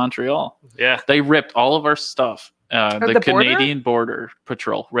went to Montreal. Yeah. They ripped all of our stuff. The the border? Canadian Border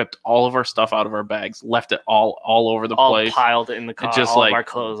Patrol ripped all of our stuff out of our bags, left it all over the All place, piled in the car. and just all like of our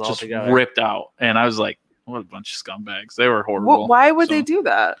clothes all just together. ripped out. And I was like, what a bunch of scumbags. They were horrible. Why would they do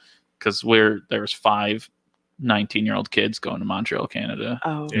that? Because there was 5 19-year-old kids going to Montreal, Canada.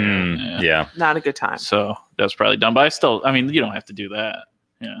 Oh, Yeah. not a good time. So that's probably done. But I mean, you don't have to do that.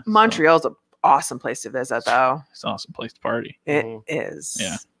 Yeah. so Montreal's an awesome place to visit, though. it's an awesome place to party. It Mhm. is.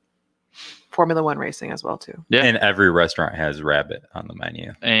 Yeah. Formula One racing as well too. Yeah. And every restaurant has rabbit on the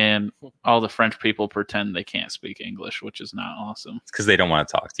menu. And all the French people pretend they can't speak English, which is not awesome. It's because they don't want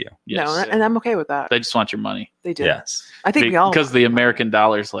to talk to you. Yes. No, and I'm okay with that. They just want your money. They do. Yes. I think we all Because the American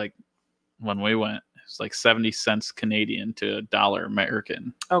dollar's like, when we went, it's like 70 cents Canadian to $1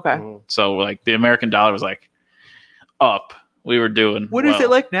 American. Okay. Mhm. So like the American dollar was like up. We were doing What is well. it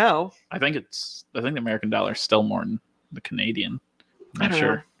like now? I think the American dollar is still more than the Canadian. I'm I not don't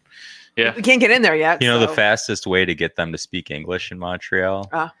sure. know. Yeah. We can't get in there yet. You know, the so- fastest way to get them to speak English in Montreal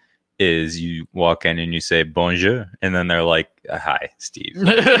Ah. is you walk in and you say bonjour, and then they're like, "Hi, Steve." we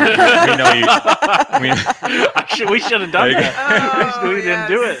know you- we should have done Like- that. Oh, we didn't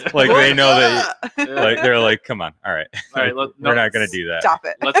do it. Like they know that, Yeah. like they're like, "Come on, all right, All right, we're not gonna do that. Stop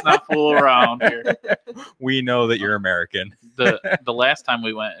it. Let's not fool around here. We know that you're American." The last time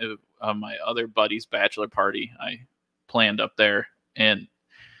we went, my other buddy's bachelor party, I planned up there, and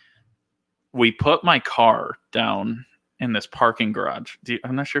we put my car down in this parking garage.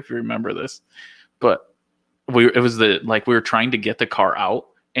 I'm not sure if you remember this, but we were trying to get the car out,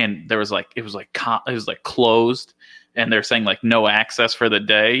 and it was like closed, and they're saying like no access for the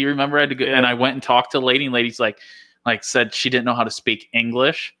day. You remember? I had to go, and I went and talked to the lady, and lady's like said she didn't know how to speak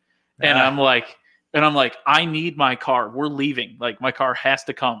English, and I'm like, I need my car. We're leaving. Like my car has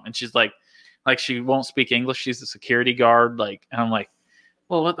to come, and she's like she won't speak English. She's a security guard. Like, and I'm like,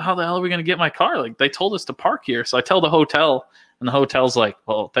 well, how the hell are we going to get my car? Like, they told us to park here. So I tell the hotel, and the hotel's like,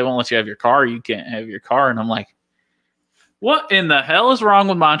 well, if they won't let you have your car, you can't have your car. And I'm like, what in the hell is wrong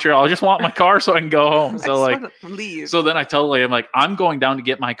with Montreal? I just want my ar so I can go home. I So just like, wanna leave. so then I tell the lady, I'm like, I'm going down to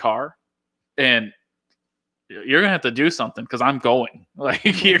get my car, and you're gonna have to do something because I'm going. Like,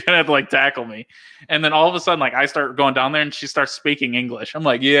 you're gonna have to like tackle me. And then all of a sudden, like I start going down there, and she starts speaking English. I'm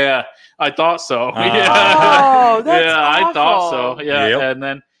like, yeah, I thought so. Yeah, Oh, that's yeah, I thought so. awful. Yeah,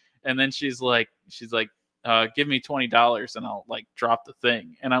 Yep. and then she's like, give me $20 and I'll like drop the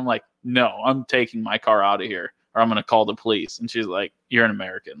thing. And I'm like, no, I'm taking my car out of here, or I'm gonna call the police. And she's like, you're an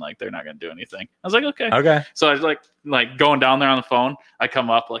American, like they're not gonna do anything. I was like, okay. Okay. So I was like going down there on the phone. I come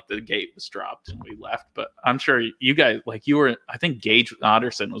up, like the gate was dropped and we left. But I'm sure you guys, like you were, I think Gage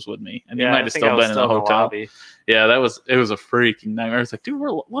Otterson was with me, and you might I have think I still was been in the hotel. lobby. Yeah, it was a freaking nightmare. I was like, dude,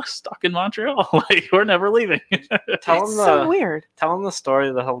 we're stuck in Montreal. Like we're never leaving. Tell It's them so weird. tell them the story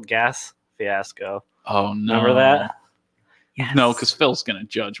of the whole gas fiasco. Oh no. Remember that? Yes. No, because Phil's gonna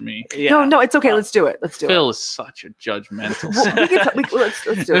judge me. Yeah. No, it's okay. Let's do it. Let's do Phil is such a judgmental it. son.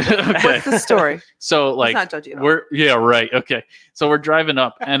 Let's do it. Okay. What's the story? So like Let's not judge you at all. right. Okay. So we're driving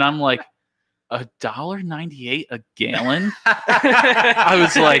up and I'm like, $1.98 a gallon? I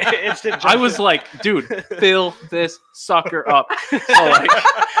was like, dude, fill this sucker up. So like,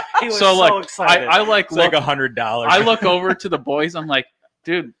 he was so, like, excited. I like It's like look, $100. I look over to the boys. I'm like,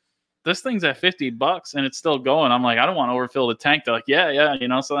 dude, this thing's at $50 and it's still going. I'm like, I don't want to overfill the tank. They're like, yeah, you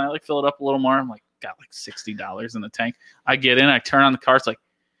know. So I like fill it up a little more. I'm like, got like $60 in the tank. I get in, I turn on the car. It's like,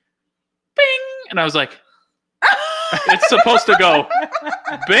 bing, and I was like, it's supposed to go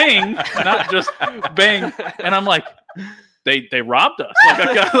bing, not just bang. And I'm like, they robbed us. Like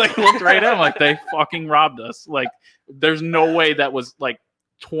I got like looked right at them like they fucking robbed us. Like there's no way that was like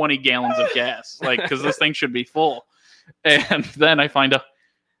 20 gallons of gas. Like because this thing should be full. And then I find out,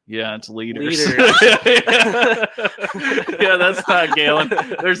 Yeah, it's liters. Liters. Yeah, that's not gallon.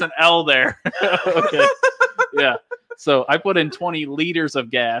 There's an L there. Okay. Yeah. So I put in 20 liters of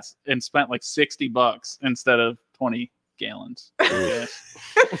gas and spent like $60 instead of 20 gallons. Yeah.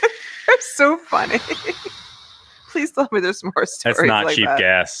 They're so funny. Please tell me there's more stories. That's not like cheap that.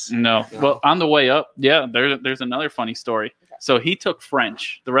 gas. No. No. Well, on the way up, yeah, there's another funny story. So he took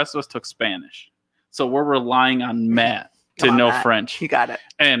French. The rest of us took Spanish. So we're relying on Matt to Come on, know Matt. French. You got it.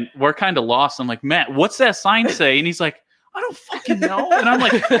 And we're kind of lost. I'm like, Matt, what's that sign say? And he's like, I don't fucking know. And I'm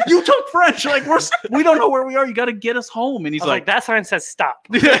like, you took French. Like, we don't know where we are. You got to get us home. And he's I was like, like, that sign says stop.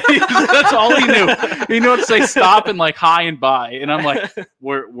 that's all he knew. He knew to say stop and like hi and bye. And I'm like,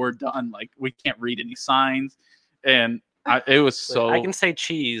 we're done. Like, we can't read any signs. And it was so. I can say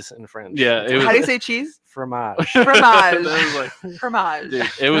cheese in French. Yeah, it was. How do you say cheese? Fromage. Fromage. That was like, Fromage. dude,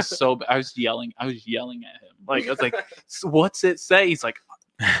 it was so bad. I was yelling at him. Like, I was like, what's it say? He's like,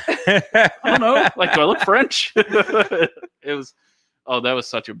 I don't know. Like, do I look French? It was, that was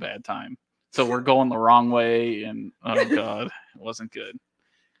such a bad time. So we're going the wrong way, and oh god, it wasn't good.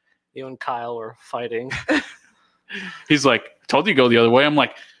 You and Kyle were fighting. He's like, told you to go the other way. I'm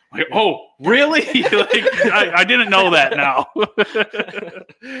like, oh, really? Like, I didn't know that now.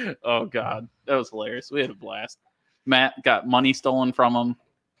 Oh god, that was hilarious. We had a blast. Matt got money stolen from him.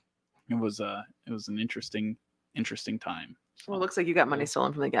 It was an interesting time. Well, it looks like you got money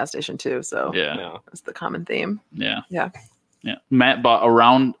stolen from the gas station too. So Yeah. No. that's the common theme. Yeah. Yeah. Yeah. Matt bought a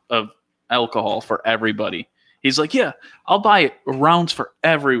round of alcohol for everybody. He's like, yeah, I'll buy rounds for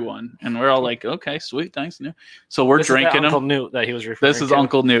everyone. And we're all like, okay, sweet. Thanks. So we're This is the drinking Uncle them. Newt that he was referring This is to.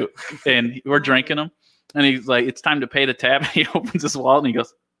 Uncle Newt. And we're drinking them. And he's like, it's time to pay the tab. He opens his wallet and he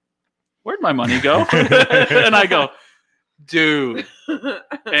goes, where'd my money go? And I go, dude.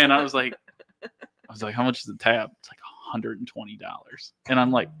 And I was like, how much is the tab? It's like $120. And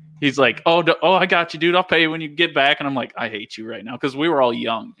I'm like, he's like, oh, I got you, dude. I'll pay you when you get back. And I'm like, I hate you right now. Cause we were all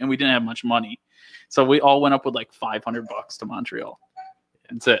young and we didn't have much money. So we all went up with like $500 to Montreal.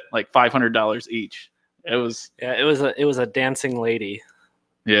 That's it. Like $500 each. It was, Yeah, it was a dancing lady.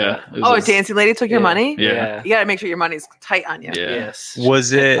 yeah. It Oh, a was dancing lady took your Yeah. money? Yeah. You got to make sure your money's tight on you. Yeah. Yes.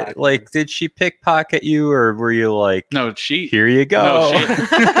 Was it like, did she pickpocket you, or were you like, No, she here you go,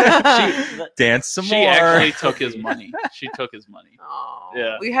 she dance some she more? actually took his money. She took his money. Oh,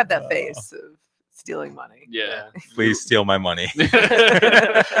 Yeah. We have that face of stealing money. Yeah. Please steal my money. Please,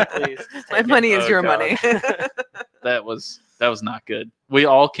 My take money Oh, is your God. money. that was not good. We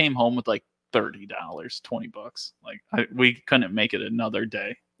all came home with like $30, $20. Like we couldn't make it another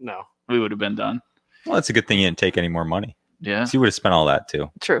day. No. We would have been done. Well, that's a good thing you didn't take any more money. Yeah. So you would have spent all that too.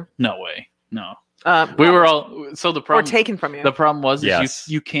 True. No way. No. Um, We were all so the or problem. taken from you. The problem was is Yes.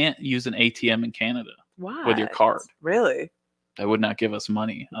 you can't use an ATM in Canada. Why? with your card. Really? They would not give us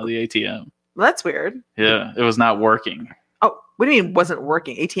money on the ATM. Well, that's weird. Yeah, it was not working. Oh, what do you mean wasn't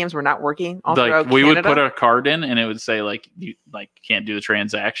working? ATMs were not working all Like throughout we would Canada? put our card in, and it would say like you can't do the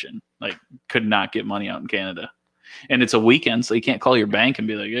transaction. Like could not get money out in Canada. And it's a weekend, so you can't call your bank and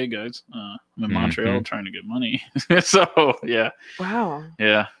be like, "Hey guys, I'm in Montreal trying to get money." So yeah, Wow.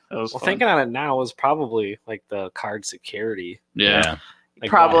 that was Well, fun. thinking on it now was probably like the card security. yeah. Like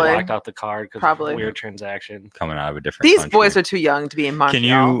Probably. locked out the card because Probably. of a weird transaction. Coming out of a different These country. boys are too young to be in Montreal. Can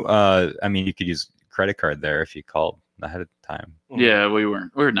you I mean, you could use credit card there if you called ahead of time. Yeah, we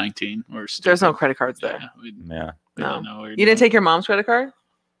weren't. We were 19. We were stupid. There's no credit cards there. Yeah, we Yeah. No. didn't know what we were You doing. didn't take your mom's credit card?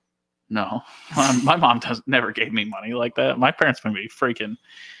 No, my mom never gave me money like that. My parents made me freaking.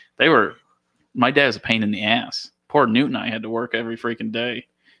 My dad was a pain in the ass. Poor Newt and I had to work every freaking day.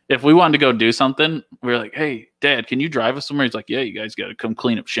 If we wanted to go do something, we were like, "Hey, Dad, can you drive us somewhere?" He's like, "Yeah, you guys got to come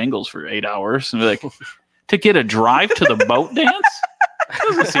clean up shingles for 8 hours." And we're like, "To get a drive to the boat dance?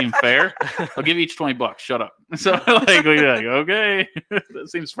 Doesn't seem fair. I'll give you each $20. Shut up." So like we're like, "Okay, that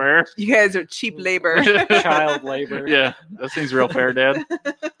seems fair." You guys are cheap labor. Child labor. Yeah, that seems real fair, Dad.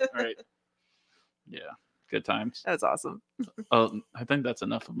 All right. Yeah, good times. That's awesome. Oh, I think that's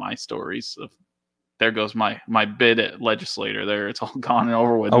enough of my stories. There goes my bid at legislator. There, it's all gone and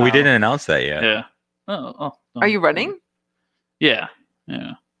over with. Oh, we now. didn't announce that yet. Yeah. Oh. Are you running? Yeah.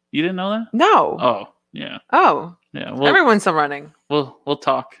 Yeah. You didn't know that? No. Oh, yeah. Oh, Yeah. Well, everyone's still running. we'll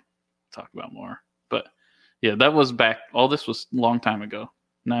talk about more. But yeah, that was back. All this was a long time ago.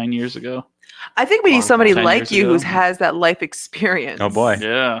 9 years ago. I think we need Long somebody time. 10 like years you who ago. has that life experience. Oh, boy.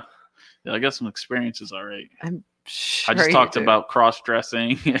 Yeah. I got some experiences. All right. Sure I just you talked do. about cross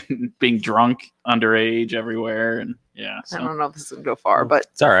dressing and being drunk underage everywhere, and yeah. I So don't know if this is gonna go far, but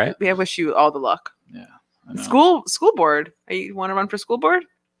It's all right. I wish you all the luck. yeah. I know. School board. You want to run for school board?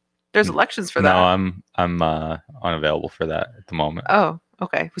 There's elections for No, that. I'm unavailable for that at the moment. Oh,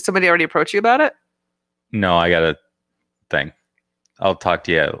 Okay. Was somebody already approach you about it? No, I got a thing. I'll talk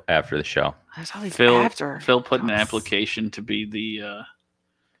to you after the show. I saw these Phil after. put in an Gross. application to be the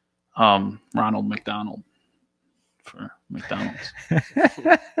Ronald McDonald for McDonald's.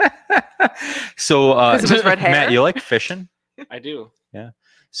 So, 'Cause of his red hair? Matt, you like fishing? I do.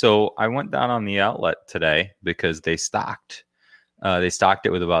 So I went down on the outlet today because they stocked it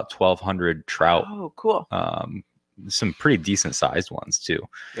with about 1,200 trout, Oh, cool. some pretty decent sized ones too.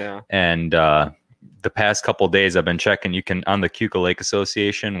 Yeah. And the past couple of days I've been checking. You can, on the Keuka Lake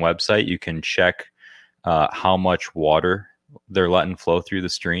Association website, you can check how much water they're letting flow through the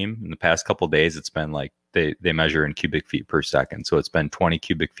stream. In the past couple of days, it's been like they measure in cubic feet per second. So it's been 20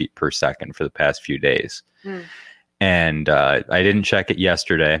 cubic feet per second for the past few days. Mm. And I didn't check it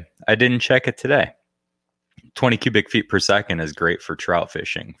yesterday. I didn't check it today. 20 cubic feet per second is great for trout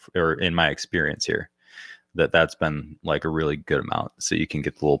fishing, or in my experience here, that's been like a really good amount. So you can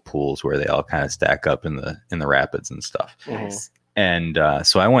get the little pools where they all kind of stack up in the rapids and stuff. Nice. And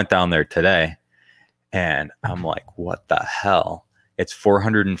so I went down there today, and I'm like, what the hell? It's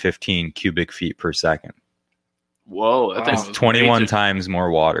 415 cubic feet per second. Whoa, that thing Wow. was 21 way too- times more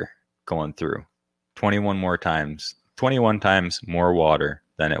water going through. 21 times more water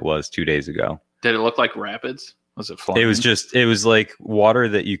than it was 2 days ago. Did it look like rapids? Was it flying? It was like water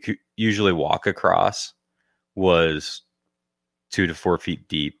that you could usually walk across was 2 to 4 feet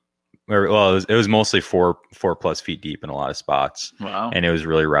deep. Or, well, it was mostly four plus feet deep in a lot of spots, Wow. and it was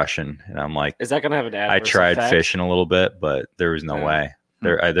really rushing. And I'm like, Is that going to have an adverse I tried effect? fishing a little bit, but there was no Yeah. way.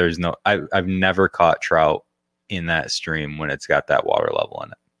 There's no. I've never caught trout in that stream when it's got that water level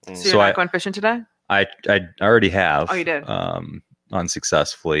in it. So you're So not I- going fishing today? I already have. Oh, you did?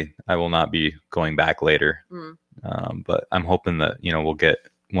 Unsuccessfully. I will not be going back later. Mm. But I'm hoping that we'll get,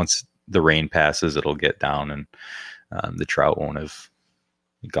 once the rain passes, it'll get down, and the trout won't have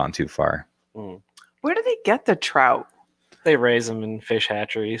gone too far. Where do they get the trout? They raise them in fish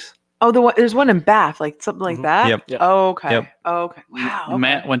hatcheries. Oh, there's one in Bath, like something like Mhm. that. Yep. Yep. Oh, okay. Yep. Oh, okay. Wow. Okay.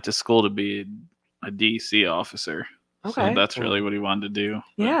 Matt went to school to be a DC officer. Okay. So that's really what he wanted to do.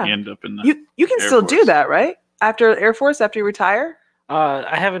 But Yeah. He ended up in the. You can Air still do Force. that, right? After Air Force, after you retire.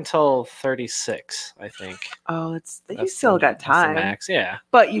 I have until 36, I think. Oh, you That's still got that's the time. max, yeah.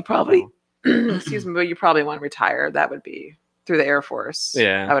 But you probably, excuse me, but you probably want to retire. That would be through the Air Force.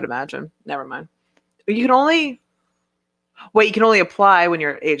 Yeah. I would imagine. Never mind. You can only apply when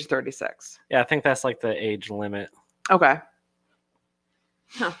you're age 36. Yeah, I think that's like the age limit. Okay.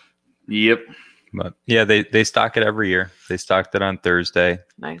 Yep. But yeah, they stock it every year. They stocked it on Thursday.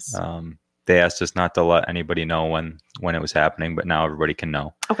 Nice. They asked us not to let anybody know when it was happening, but now everybody can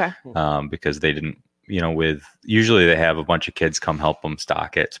know, Okay. because they didn't. Usually they have a bunch of kids come help them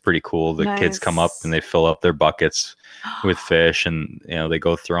stock it. It's pretty cool. The kids come up Nice. and they fill up their buckets with fish, and they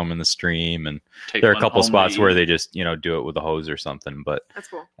go throw them in the stream. And Take there are a one couple home spots to where eat. they just do it with a hose or something. But That's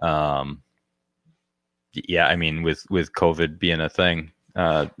cool. yeah, I mean, with COVID being a thing,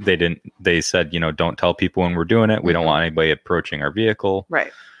 they said, don't tell people when we're doing it. We don't Mhm. want anybody approaching our vehicle.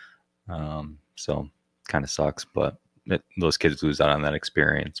 Right. So kind of sucks, but those kids lose out on that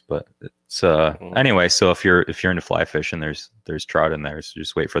experience. But it's Mhm. anyway. So if you're into fly fishing, there's trout in there. So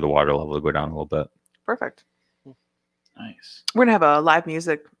just wait for the water level to go down a little bit. Perfect. Nice. We're gonna have a live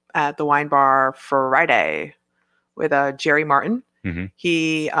music at the wine bar Friday with Jerry Martin. Mhm.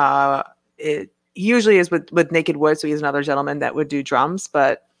 He usually is with Naked Wood, so he's another gentleman that would do drums,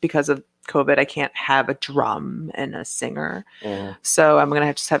 but because of COVID, I can't have a drum and a singer. Mhm. So I'm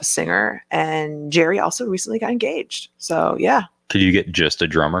gonna just have a singer. And Jerry also recently got engaged. So yeah. Could you get just a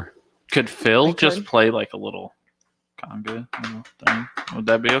drummer? Could Phil I just could. play like a little conga thing? Would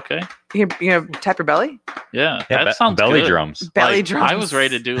that be okay? You can tap your belly? Yeah, Yeah, that sounds belly good. drums. Belly Like, drums. I was ready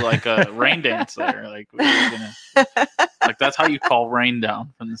to do like a rain dance there. Like, we were gonna, like that's how you call rain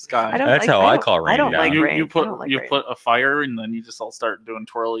down from the sky. I don't That's like, how I call rain I don't down. like you, rain. you I put don't like you rain. put a fire and then you just all start doing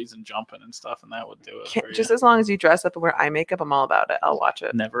twirlies and jumping and stuff, and that would do it. Can't- for you. just as long as you dress up and wear eye makeup, I'm all about it. I'll watch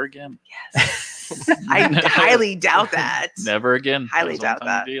it. Never again. Yes. I highly doubt that. Never again. Highly That was a doubt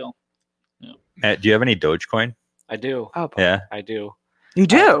one-time that. Deal. Matt, do you have any Dogecoin? I do. Oh, boy. Yeah. I do. You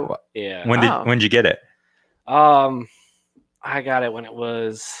do? Yeah. Wow. When did you get it? I got it when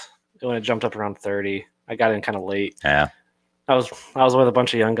it jumped up around 30. I got in kind of late. Yeah. I was with a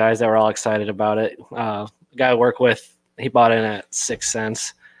bunch of young guys that were all excited about it. The guy I work with, he bought in at 6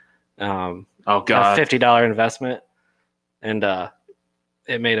 cents. Oh Got God. a $50 investment, and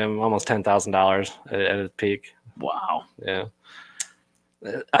it made him almost $10,000 at its peak. Wow. Yeah.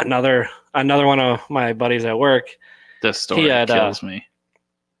 Another one of my buddies at work. This story He had, kills me.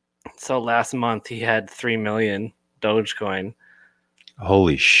 So last month he had 3 million Dogecoin.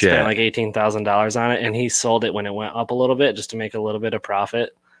 Holy shit! Spent like $18,000 on it, and he sold it when it went up a little bit just to make a little bit of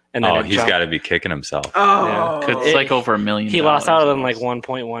profit. And then He's got to be kicking himself. Oh, It's like over $1 million. He lost out on like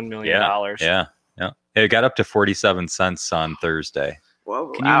 $1.1 million. Yeah. It got up to 47 cents on Thursday. Whoa,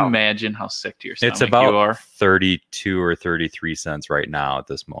 Can you imagine how sick to your stomach It's about you are? 32 or 33 cents right now at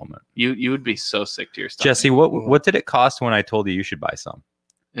this moment. You would be so sick to your stomach. Jesse, what did it cost when I told you should buy some?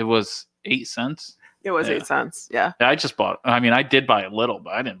 It was 8 cents. It was Yeah. 8 cents. Yeah. I just bought. I mean, I did buy a little,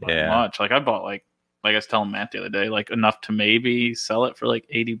 but I didn't buy Yeah. much. Like I bought like I was telling Matt the other day, like enough to maybe sell it for like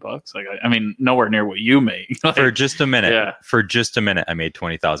 $80. Like I mean, nowhere near what you make. Like, For just a minute. Yeah. For just a minute, I made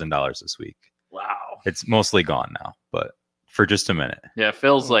 $20,000 this week. wow. It's mostly gone now, but for just a minute. Yeah,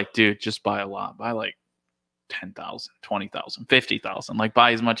 Phil's like, dude, just buy a lot. Buy like 10,000, 20,000, 50,000. Like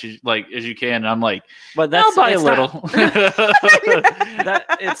buy as much as you can. And I'm like, But I'll that's buy a it's little. that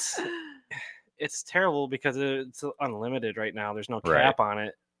it's terrible because it's unlimited right now. There's no Right. cap on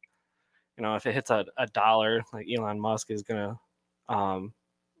it. You know, if it hits a dollar, like Elon Musk is gonna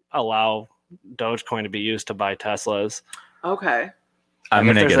allow Dogecoin to be used to buy Teslas. Okay. I'm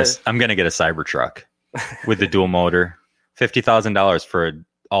Like, gonna if get there's I'm gonna get a Cybertruck with the dual motor. $50,000 for an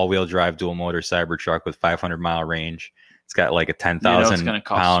all-wheel drive dual motor Cybertruck with 500-mile range. It's got like a You know, it's 10,000 going to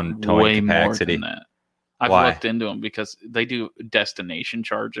cost pound towing way capacity. more than that. I've Why? looked into them because they do destination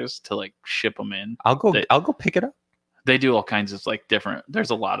charges to like ship them in. I'll go pick it up. They do all kinds of like different. There's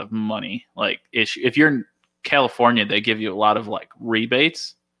a lot of money like issue. If you're in California, they give you a lot of like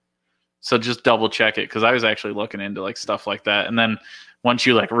rebates. So just double check it because I was actually looking into like stuff like that, and then once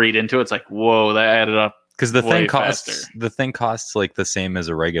you like read into it, it's like whoa, that added up. Because the Way thing costs like the same as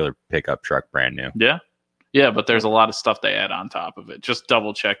a regular pickup truck, brand new. Yeah, but there's a lot of stuff they add on top of it. Just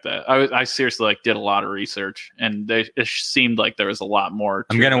double check that. I seriously like did a lot of research, and it seemed like there was a lot more.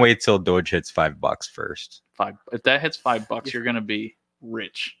 I'm gonna wait till Doge hits $5 first. If that hits $5, you're gonna be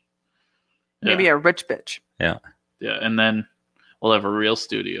rich. Yeah. Maybe a rich bitch. Yeah, and then we'll have a real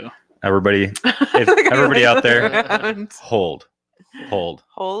studio. Everybody, everybody out there, hold. Hold.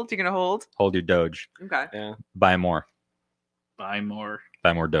 You're gonna hold. Hold your Doge. Okay. Yeah, Buy more Buy more.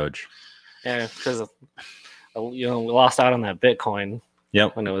 Doge. yeah, because we lost out on that Bitcoin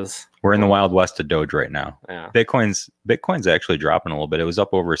Yep. when it was We're in the wild west of Doge right now. yeah Bitcoin's actually dropping a little bit. It was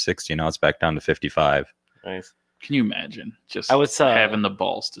up over 60. Now it's back down to 55. nice. Can you imagine just I would say having the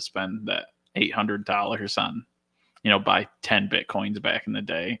balls to spend that $800 on, buy 10 Bitcoins back in the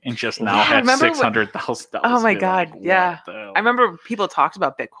day, and just now Yeah, have remember when- $600,000? Oh my Be God, like, yeah. what the hell? I remember people talked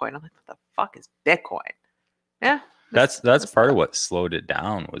about Bitcoin. I'm like, what the fuck is Bitcoin? Yeah. That's part of what slowed it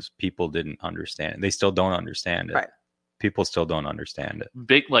down was people didn't understand it. They still don't understand it. Right. People still don't understand it.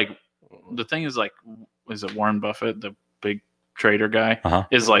 Big like the thing is like, is it Warren Buffett, the big trader guy? Uh-huh.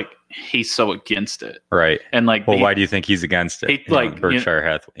 Is like he's so against it, Right. and like Well, why do you think he's against it? he, like, Berkshire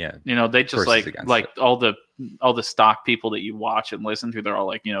Hathaway. Yeah. they just course he's like against all the stock people that you watch and listen to, they're all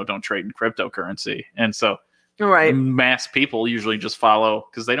like, don't trade in cryptocurrency, and so Right. mass people usually just follow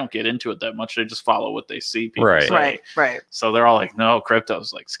because they don't get into it that much. They just follow what they see people Right. say. Right. So they're all like, no,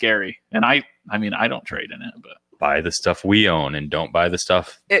 crypto's like scary. And I mean, I don't trade in it, but Buy the stuff we own and don't buy the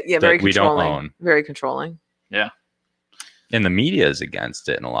stuff Yeah, that very we don't controlling. own. Very controlling. And the media is against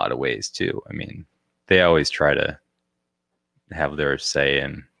it in a lot of ways too. I mean, they always try to have their say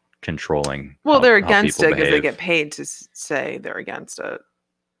in controlling. Well, how- they're how against people it because they behave. get paid to say they're against it.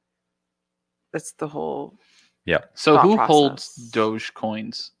 That's the whole. so Thought who process. holds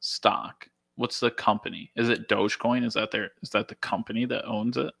Dogecoin's stock? What's the company? Is it Dogecoin? Is that the company that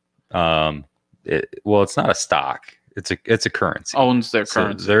owns it? Well, it's not a stock. It's a currency. Owns their So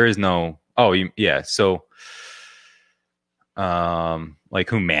currency. there is no. Oh, yeah. So, like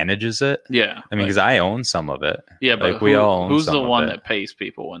who manages it? Yeah. I mean, because I own some of it. yeah, but like, we all own who's some the of one it. that pays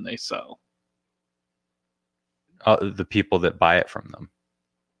people when they sell? The people that buy it from them.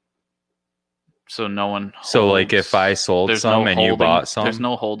 So no one. So, like, holds- if I sold there's some no and you holding- bought some, There's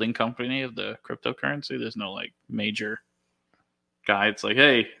no holding company of the cryptocurrency. There's no like major guy. It's like,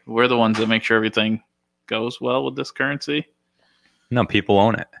 hey, we're the ones that make sure everything goes well with this currency. no, people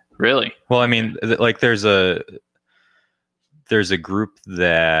own it. Really? Well, I mean, like there's a group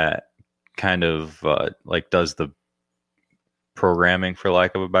that kind of like does the programming, for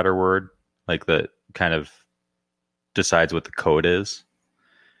lack of a better word, like that kind of decides what the code is.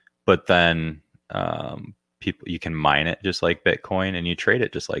 But then people, you can mine it just like Bitcoin, and you trade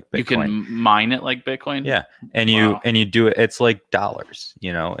it just like Bitcoin. You can mine it like Bitcoin? Yeah, and you Wow. and you do it. It's like dollars,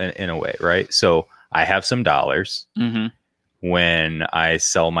 in a way, right? So I have some dollars. Mm-hmm. When I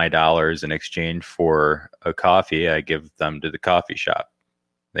sell my dollars in exchange for a coffee, I give them to the coffee shop.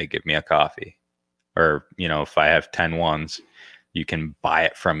 They give me a coffee. Or, if I have 10 ones, you can buy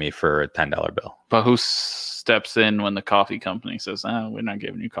it from me for a $10 bill. But who steps in when the coffee company says, "Oh, we're not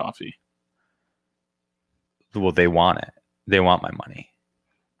giving you coffee"? Well, they want it. They want my money.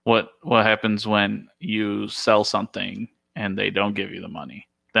 What happens when you sell something and they don't give you the money?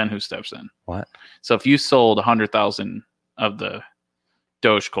 Then who steps in? What? So if you sold 100,000 of the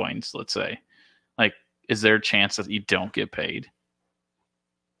Dogecoins, let's say, like, is there a chance that you don't get paid?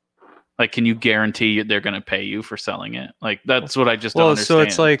 Like, can you guarantee they're going to pay you for selling it? Like, that's what I just don't understand. So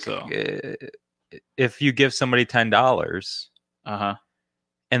it's like so. If you give somebody $10 Uh-huh.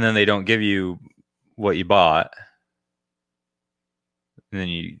 and then they don't give you what you bought, and then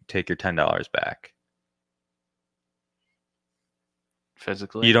you take your $10 back.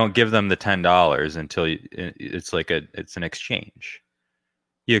 Physically? You don't give them the $10 until it's an exchange.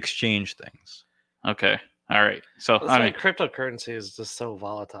 You exchange things. Okay. All right. So That's why cryptocurrency is just so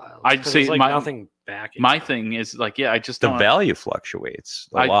volatile. I'd say There's like my- nothing backing. my thing is like, yeah, I just The don't. value fluctuates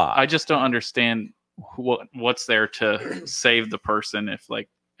a lot. I just don't understand what's there to save the person if like,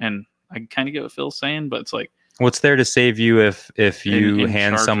 and I kind of get what Phil's saying, but it's like, What's there to save you if you in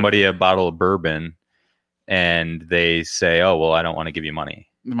hand charge of somebody a bottle of bourbon and they say, "Oh, well, I don't want to give you money."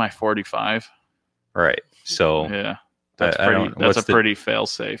 my 45. Right. So Yeah. That's I pretty. don't- That's a what's the- pretty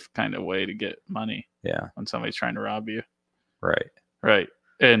fail-safe kind of way to get money yeah, when somebody's trying to rob you. right. Right.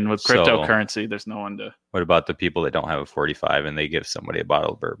 And with So- cryptocurrency, there's no one to. What about the people that don't have a 45 and they give somebody a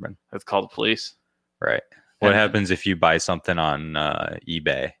bottle of bourbon? That's called the police. Right. What And- happens if you buy something on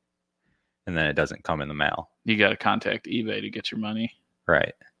eBay and then it doesn't come in the mail? You got to contact eBay to get your money.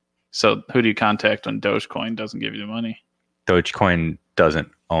 Right. So who do you contact when Dogecoin doesn't give you the money? Dogecoin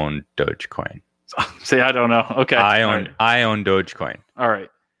doesn't own Dogecoin. See, I don't know. Okay. I All own right. I own Dogecoin. All right.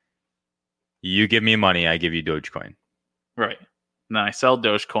 You give me money, I give you Dogecoin. Right. Now I sell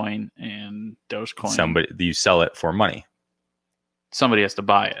Dogecoin, and Dogecoin. You sell it for money, Somebody has to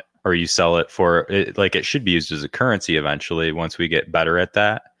buy it. or you sell it for it, like it should be used as a currency eventually once we get better at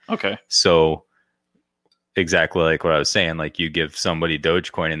that. Okay. So exactly like what I was saying, like you give somebody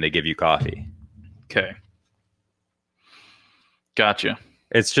Dogecoin and they give you coffee. Okay. Gotcha.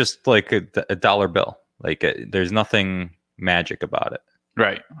 It's just like a dollar bill. Like there's nothing magic about it.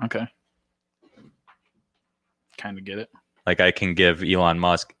 Right. Okay. Kind of get it. Like I can give Elon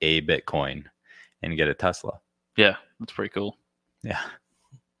Musk a Bitcoin and get a Tesla. Yeah, that's pretty cool. Yeah.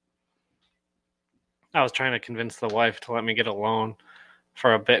 I was trying to convince the wife to let me get a loan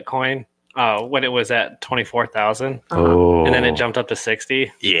for a Bitcoin when it was at 24,000, Oh. and then it jumped up to 60.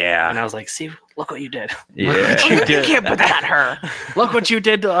 And Yeah. I was like, "See, look what you did." Yeah. You can't put that on her. Look what you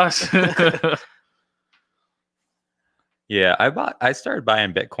did to us. Yeah. I started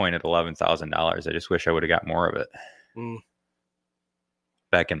buying Bitcoin at $11,000. I just wish I would have got more of it Mm,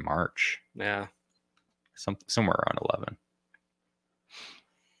 back in March. yeah, Somewhere around 11.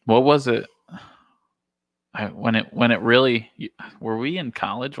 What was it? When it really, were we in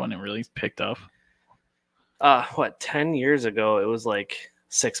college when it really picked up? 10 years ago it was like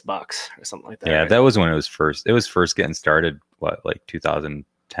 $6 or something like that. Yeah, right? that was when it was first getting started. What, like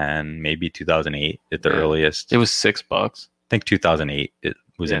 2010, maybe 2008 at the Yeah. earliest. It was $6. I think 2008 it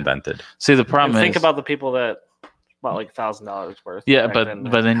was Yeah. invented. See, the And problem think is, about the people that bought like $1,000 worth. yeah, back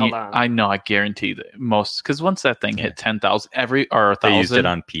but then held you, on. I know, I guarantee that most, because once that thing hit 10,000 or They used 1,000, it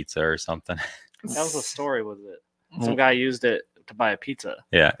on pizza or something. That was the story with it. Some guy used it to buy a pizza.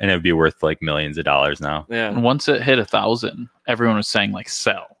 Yeah, and it'd be worth like millions of dollars now. Yeah. once it hit 1,000, everyone was saying like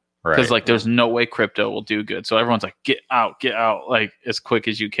sell. Right. Because like there's no way crypto will do good. So everyone's like, get out, like as quick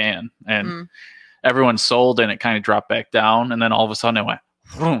as you can. And Mm. everyone sold and it kind of dropped back down. And then all of a sudden it went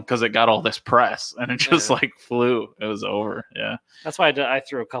because it got all this press and it just Yeah. like flew. It was over. Yeah. That's why I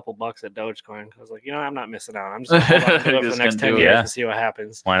threw a couple bucks at Dogecoin. I was like, I'm not missing out. I'm just going to hold on to it for Just the next gonna 10 do it. years Yeah. and see what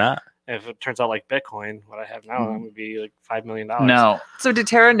happens. Why not? If it turns out like Bitcoin, what I have now, I'm going to be like $5 million. Now, So did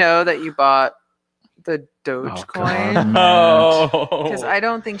Tara know that you bought the God, Dogecoin? man. Because I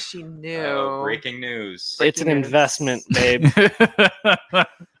don't think she knew. Oh, breaking news. It's an investment, babe.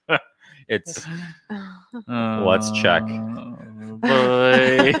 It's Let's check.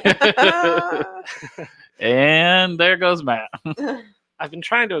 Boy. And there goes Matt. I've been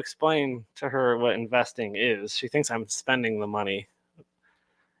trying to explain to her what investing is. She thinks I'm spending the money.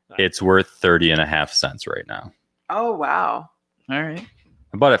 it's worth 30.5 cents right now. Oh wow. All right.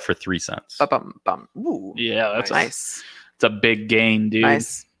 I bought it for 3 cents. Bum. Ooh. Yeah, that's Nice. it's a big gain, dude.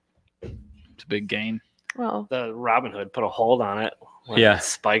 Nice. It's a big gain. Well, The Robinhood put a hold on it when Yeah. it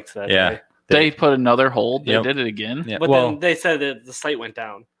spiked that Yeah. day. They put another hold. They Yep. did it again. Yeah. But Well, then they said that the site went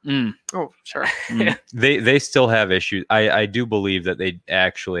down. Mm, oh sure. mm. they still have issues. I do believe that they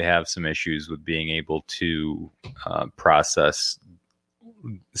actually have some issues with being able to process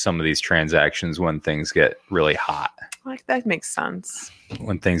some of these transactions when things get really hot. Like that makes sense.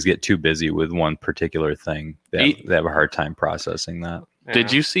 When things get too busy with one particular thing, they have a hard time processing that.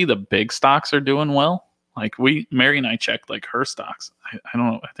 Did you see the big stocks are doing well? Like Mary and I checked like her stocks. I don't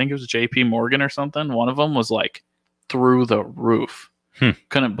know. I think it was JP Morgan or something. One of them was like through the roof.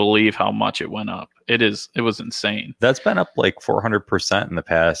 Couldn't believe how much it went up. It was insane. That's been up like 400% in the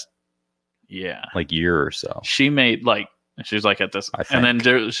past like year or so. She made like, she was like at this, and then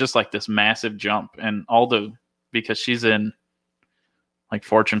there was just like this massive jump, and because she's in like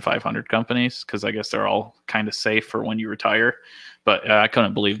Fortune 500 companies, because I guess they're all kind of safe for when you retire. But I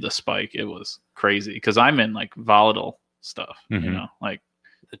couldn't believe the spike. It was crazy because I'm in like volatile stuff, you know, like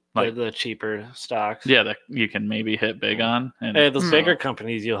the cheaper stocks. Yeah, that you can maybe hit big on. And those bigger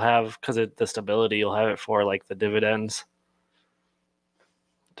companies you'll have, because of the stability, you'll have it for like the dividends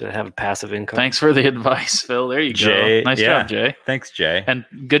to have a passive income. Thanks for the advice, Phil. There you Jay, go. Nice job, Jay. Thanks, Jay. And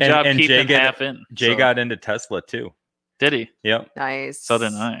good job keeping half in. Jay got into Tesla too. Did he? Yep. Nice. So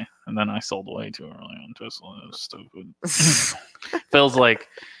did I. And then I sold way too early on Tesla. It was stupid. Phil's like,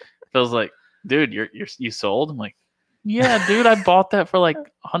 dude, you sold? I'm like, yeah, dude, I bought that for like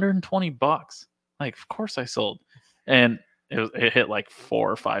 $120. Like, of course I sold. And it hit like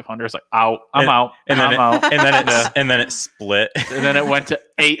 400 or 500. It's like, out. I'm out. And then out. And then it split. And then it went to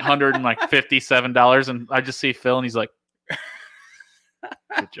 $857. And I just see Phil and he's like,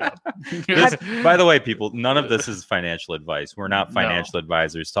 good job. By the way, people, none of this is financial advice. We're not financial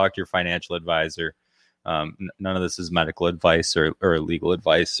advisors. Talk to your financial advisor. None of this is medical advice or legal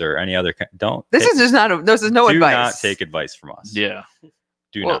advice or any other. This is no advice. Do not take advice from us. Yeah.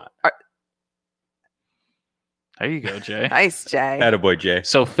 Do not. There you go, Jay. Nice, Jay. Attaboy, Jay.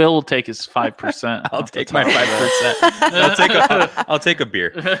 So Phil will take his 5%. I'll take my 5%. I'll take a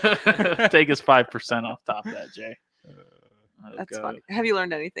beer. Take his 5% off top of that, Jay. That's funny. Have you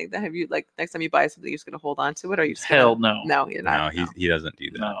learned anything? Have you, like, next time you buy something, you're just going to hold on to it? Or are you Hell no. No, you're not. No, he doesn't do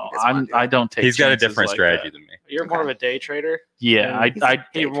that. No, I don't take. He's got a different strategy than me. You're more of a day trader. Yeah,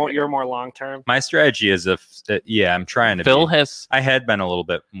 you're more long term. My strategy is I'm trying to. Phil I had been a little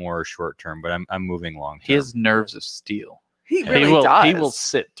bit more short term, but I'm moving long term. He has nerves of steel. He really does. He will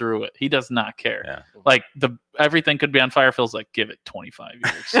sit through it. He does not care. Yeah. Like everything could be on fire. Phil's like, give it 25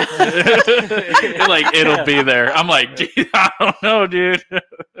 years. Like it'll be there. I'm like, I don't know, dude.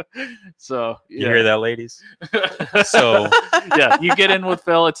 So you hear that, ladies? So yeah, you get in with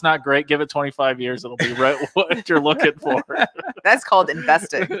Phil. It's not great. Give it 25 years. It'll be right what you're looking for. That's called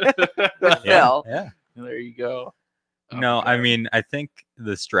investing with Phil. Yeah. There you go. No, I mean, I think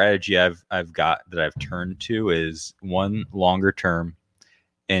the strategy I've got that I've turned to is one, longer term,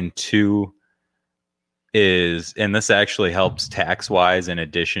 and two is, and this actually helps tax wise in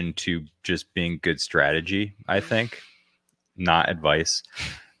addition to just being good strategy, I think, not advice,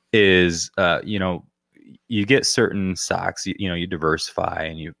 is you get certain stocks, you diversify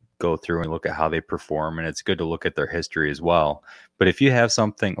and you go through and look at how they perform, and it's good to look at their history as well. But if you have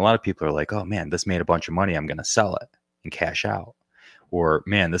something, a lot of people are like, oh man, this made a bunch of money, I'm going to sell it and cash out, or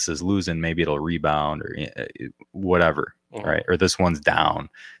man, this is losing, maybe it'll rebound, or whatever, right? Or this one's down,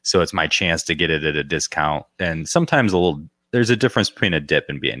 so it's my chance to get it at a discount. And sometimes there's a difference between a dip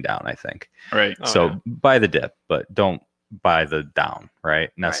and being down, I think. Right. Buy the dip, but don't buy the down,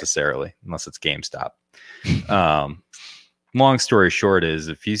 right? Necessarily, unless it's GameStop. Long story short is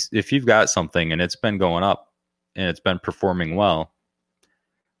if you've got something and it's been going up and it's been performing well,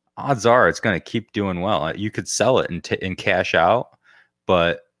 odds are it's going to keep doing well. You could sell it and cash out,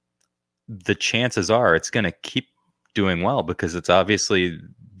 but the chances are it's going to keep doing well because it's obviously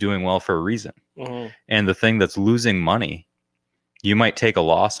doing well for a reason. Mm-hmm. And the thing that's losing money, you might take a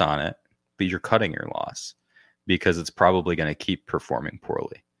loss on it, but you're cutting your loss because it's probably going to keep performing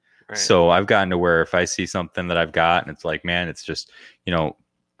poorly. Right. So I've gotten to where if I see something that I've got and it's like, man, it's just,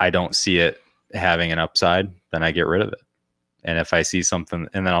 I don't see it having an upside, then I get rid of it. And if I see something,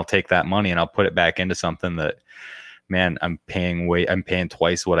 and then I'll take that money and I'll put it back into something that, man, I'm paying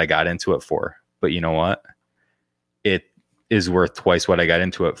twice what I got into it for. But you know what? It is worth twice what I got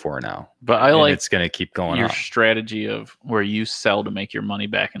into it for now. But like it's going to keep going your up. Strategy of where you sell to make your money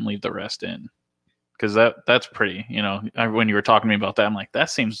back and leave the rest in. Because that's pretty, when you were talking to me about that, I'm like,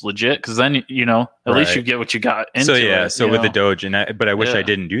 that seems legit. Because then, at least you get what you got into. So, yeah. So with the Doge, but I wish I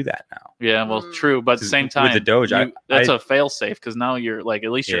didn't do that now. Yeah, well, true. But at the same time, with the Doge, that's a fail safe because now you're like,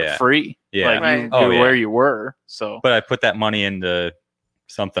 at least you're free. Yeah. Like where you were. So, but I put that money into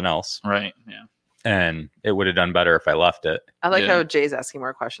something else. Right. Yeah. And it would have done better if I left it. I like how Jay's asking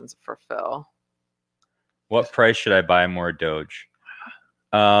more questions for Phil. What price should I buy more Doge?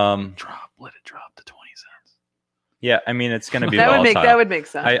 Let it drop to 20 cents. Yeah, I mean it's going to be that volatile. would make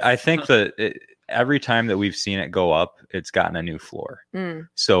sense. I think that every time that we've seen it go up, it's gotten a new floor. Mm.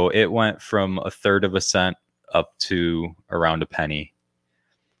 So it went from 1/3 of a cent up to around a penny,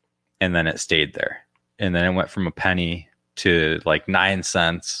 and then it stayed there. And then it went from a penny to like 9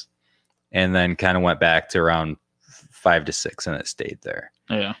 cents, and then kind of went back to around 5 to 6, and it stayed there.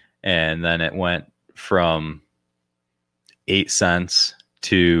 Yeah. And then it went from 8 cents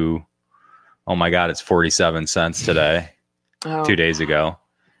to, oh my God, it's 47 cents today, 2 days ago.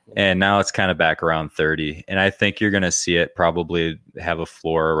 And now it's kind of back around 30. And I think you're going to see it probably have a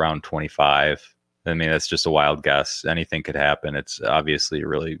floor around 25. I mean, that's just a wild guess. Anything could happen. It's obviously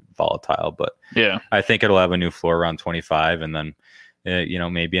really volatile, but Yeah. I think it'll have a new floor around 25. And then,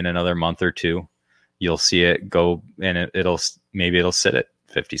 maybe in another month or two, you'll see it go, and it'll sit at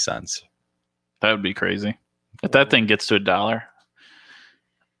 50 cents. That would be crazy. If that thing gets to $1,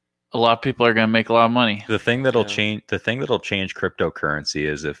 a lot of people are going to make a lot of money. The thing that'll change cryptocurrency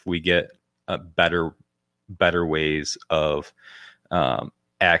is if we get better ways of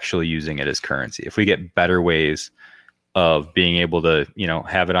actually using it as currency. If we get better ways of being able to,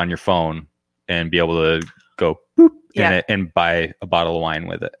 have it on your phone and be able to go boop in it and buy a bottle of wine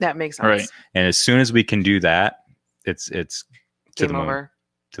with it. That makes sense. Right. And as soon as we can do that, it's to Game the moon. over.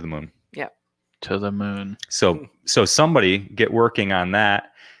 To the moon. To the moon. So somebody get working on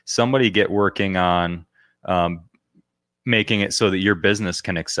that. Somebody get working on making it so that your business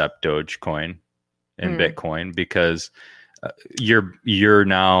can accept Dogecoin and Bitcoin, because you're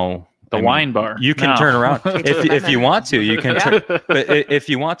now The wine bar. You can No. turn around if you want to. You can, Yeah. but if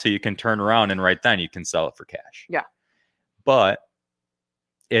you want to, you can turn around and right then you can sell it for cash. Yeah. But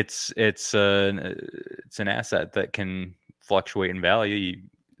it's an asset that can fluctuate in value. You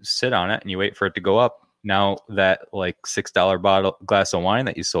sit on it and you wait for it to go up. Now that like $6 glass of wine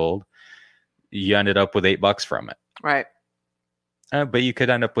that you sold, you ended up with $8 from it. Right. But you could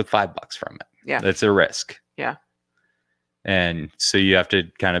end up with $5 from it. Yeah. That's a risk. Yeah. And so you have to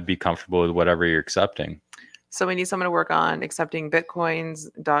kind of be comfortable with whatever you're accepting. So we need someone to work on accepting Bitcoins,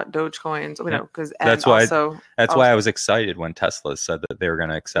 Dogecoins, Yeah. because That's why I was excited when Tesla said that they were going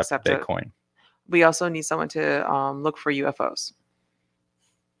to accept Accept it. Bitcoin. we also need someone to look for UFOs.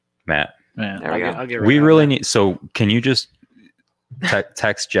 Matt, Man, There we go. I'll get we right on really that. need. So can you just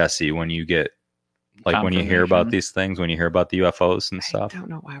text Jesse when you get, like, when you hear about Confirmation. these things, when you hear about the UFOs and I stuff? don't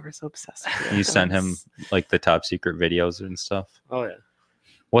know why we're so obsessed with You send him UFOs. like the top secret videos and stuff. Oh yeah.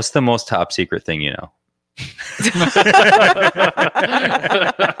 What's the most top secret thing you know?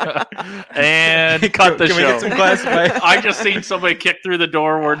 And cut the Can we show. get some classified? I just seen somebody kick through the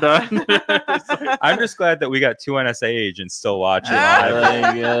door. We're done. I'm just glad that we got 2 NSA agents still watching Ah.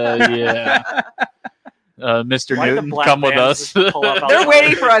 live. Yeah. Mr. Why the Newton, black come with vans us. just pull up They're outside?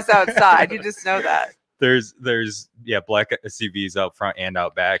 waiting for us outside. You just know that. There's black SUVs out front and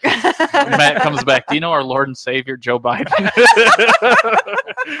out back. Matt comes back. Do you know our Lord and Savior, Joe Biden?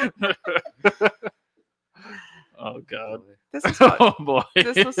 Oh, God. This is fun. Oh, boy.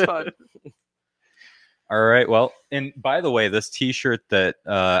 This was fun. All right. Well, and by the way, this T-shirt that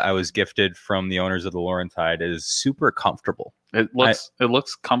I was gifted from the owners of the Laurentide is super comfortable. It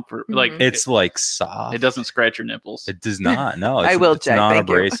looks comfort. Like, Mhm. It's like soft. it doesn't scratch your nipples. It does not. No, I it's, will, it's Jay. Thank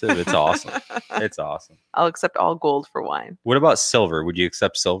you. non-abrasive. It's awesome. It's awesome. I'll accept all gold for wine. What about silver? Would you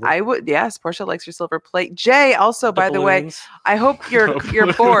accept silver? I would. Yes, Portia likes your silver plate. Jay, also, by the way, Doubloons. I hope your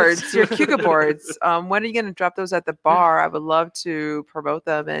Doubloons. boards, your Kuga boards, when are you going to drop those at the bar? I would love to promote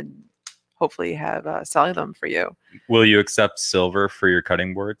them and hopefully have selling them for you. Will you accept silver for your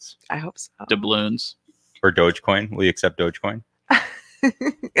cutting boards I hope so. Doubloons. or Dogecoin? Will you accept Dogecoin?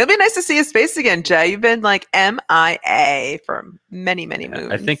 It'll be nice to see his face again, Jay. You've been like MIA for many, many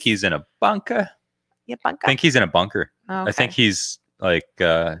moons. I think he's in a bunker. Yeah, bunker. I think he's in a bunker. Oh, I think okay. he's like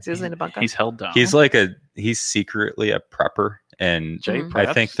Is he in a bunker. He's held down. he's secretly a prepper, and Jay Mhm.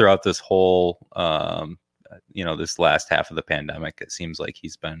 I think Preps. throughout this whole this last half of the pandemic, it seems like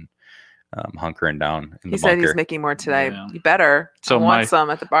he's been hunkering down in He the said bunker. he's making more today. Yeah. You better. So I want my- some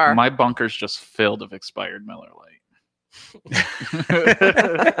at the bar. My bunker's just filled of expired Miller Lite.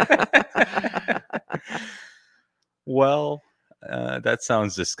 Well, that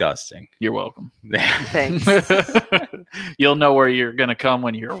sounds disgusting. You're welcome. Thanks. You'll know where you're gonna come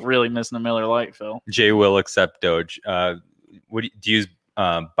when you're really missing a Miller Lite, Phil. Jay will accept Doge. What do you use?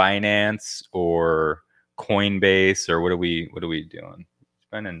 Binance or Coinbase, or what are we doing?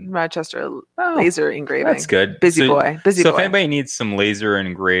 Spending. Rochester Oh, laser engraving. that's good. Busy So- boy. Busy So boy. if anybody needs some laser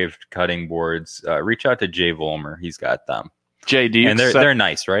engraved cutting boards, reach out to Jay Volmer. He's got them, Jay, do you and they're accept-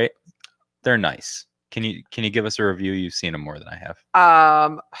 nice, right? They're nice. Can you give us a review? You've seen them more than I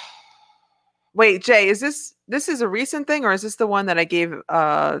have. Wait, Jay, is this this is a recent thing, or is this the one that I gave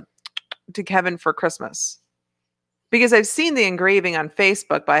to Kevin for Christmas? Because I've seen the engraving on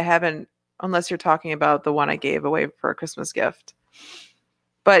Facebook, but I haven't, unless you're talking about the one I gave away for a Christmas gift.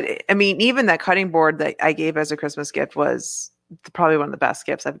 But I mean, even that cutting board that I gave as a Christmas gift was probably one of the best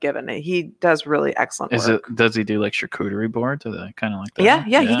gifts I've given. He does really excellent work. Does he do like charcuterie boards? Or that kind of like that?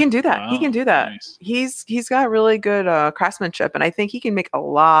 Yeah, he can do that. He can do that. Nice. He's got really good craftsmanship, and I think he can make a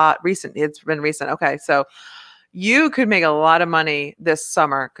lot recent. It's been recent. Okay, so you could make a lot of money this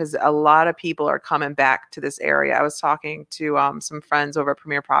summer because a lot of people are coming back to this area. I was talking to some friends over at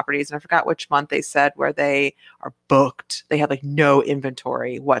Premier Properties, and I forgot which month they said where they are booked. They have like no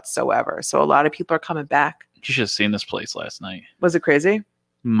inventory whatsoever. So a lot of people are coming back. You should have seen this place last night. Was it crazy?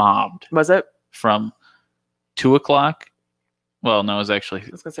 Mobbed Was it? from 2:00. Well, no, it was actually, I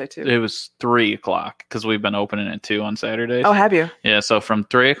was gonna say too. it was 3:00 because we've been opening at 2 on Saturdays. Oh, have you? Yeah, so from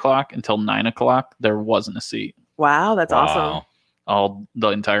 3:00 until 9:00, there wasn't a seat. Wow, that's awesome. All the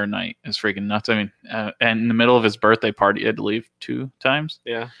entire night. It's freaking nuts. I mean, and in the middle of his birthday party, he had to leave 2 times.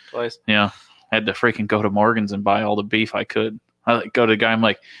 Yeah, twice. Yeah, I had to freaking go to Morgan's and buy all the beef I could. I like go to the guy. I'm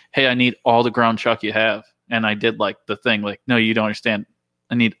like, hey, I need all the ground chuck you have. And I did like the thing, like, no, you don't understand.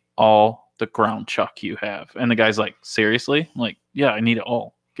 I need all the ground chuck you have. And the guy's like, seriously? I'm like, yeah, I need it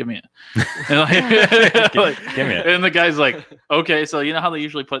all. Give me it. And, Give me it. And the guy's like, okay, so you know how they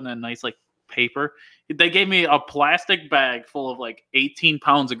usually put in that nice like paper? They gave me a plastic bag full of like 18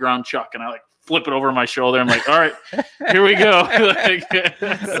 pounds of ground chuck, and I like flip it over my shoulder. I'm like, all right, here we go.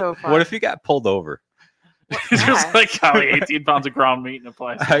 That's so fun. What if you got pulled over? It's just like how 18 pounds of ground meat in a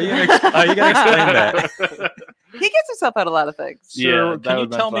plastic. How you gonna explain that? He gets himself out a lot of things. Yeah, So, that can you would've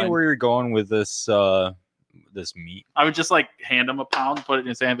been tell me fine. where you're going with this this meat? I would just like hand him a pound, put it in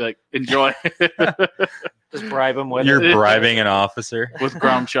his hand, and be like, enjoy. Just bribe him with You're it. bribing an officer. With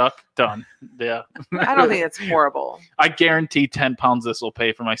ground chuck, done. Yeah. I don't think it's horrible. I guarantee 10 pounds this will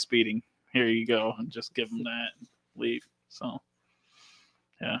pay for my speeding. Here you go. And just give him that and leave. So,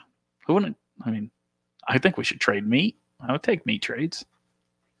 yeah. Who wouldn't? I mean, I think we should trade meat. I would take meat trades.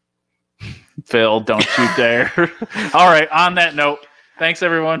 Phil, don't you dare. All right. On that note, thanks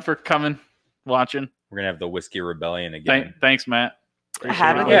everyone for coming, watching. We're gonna have the whiskey rebellion again. Thanks, Matt.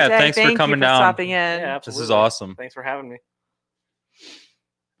 Have a good Yeah, day. thanks for Thank coming you for down. stopping in. Yeah, This is absolutely. awesome. Thanks for having me.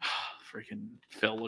 Freaking Phil.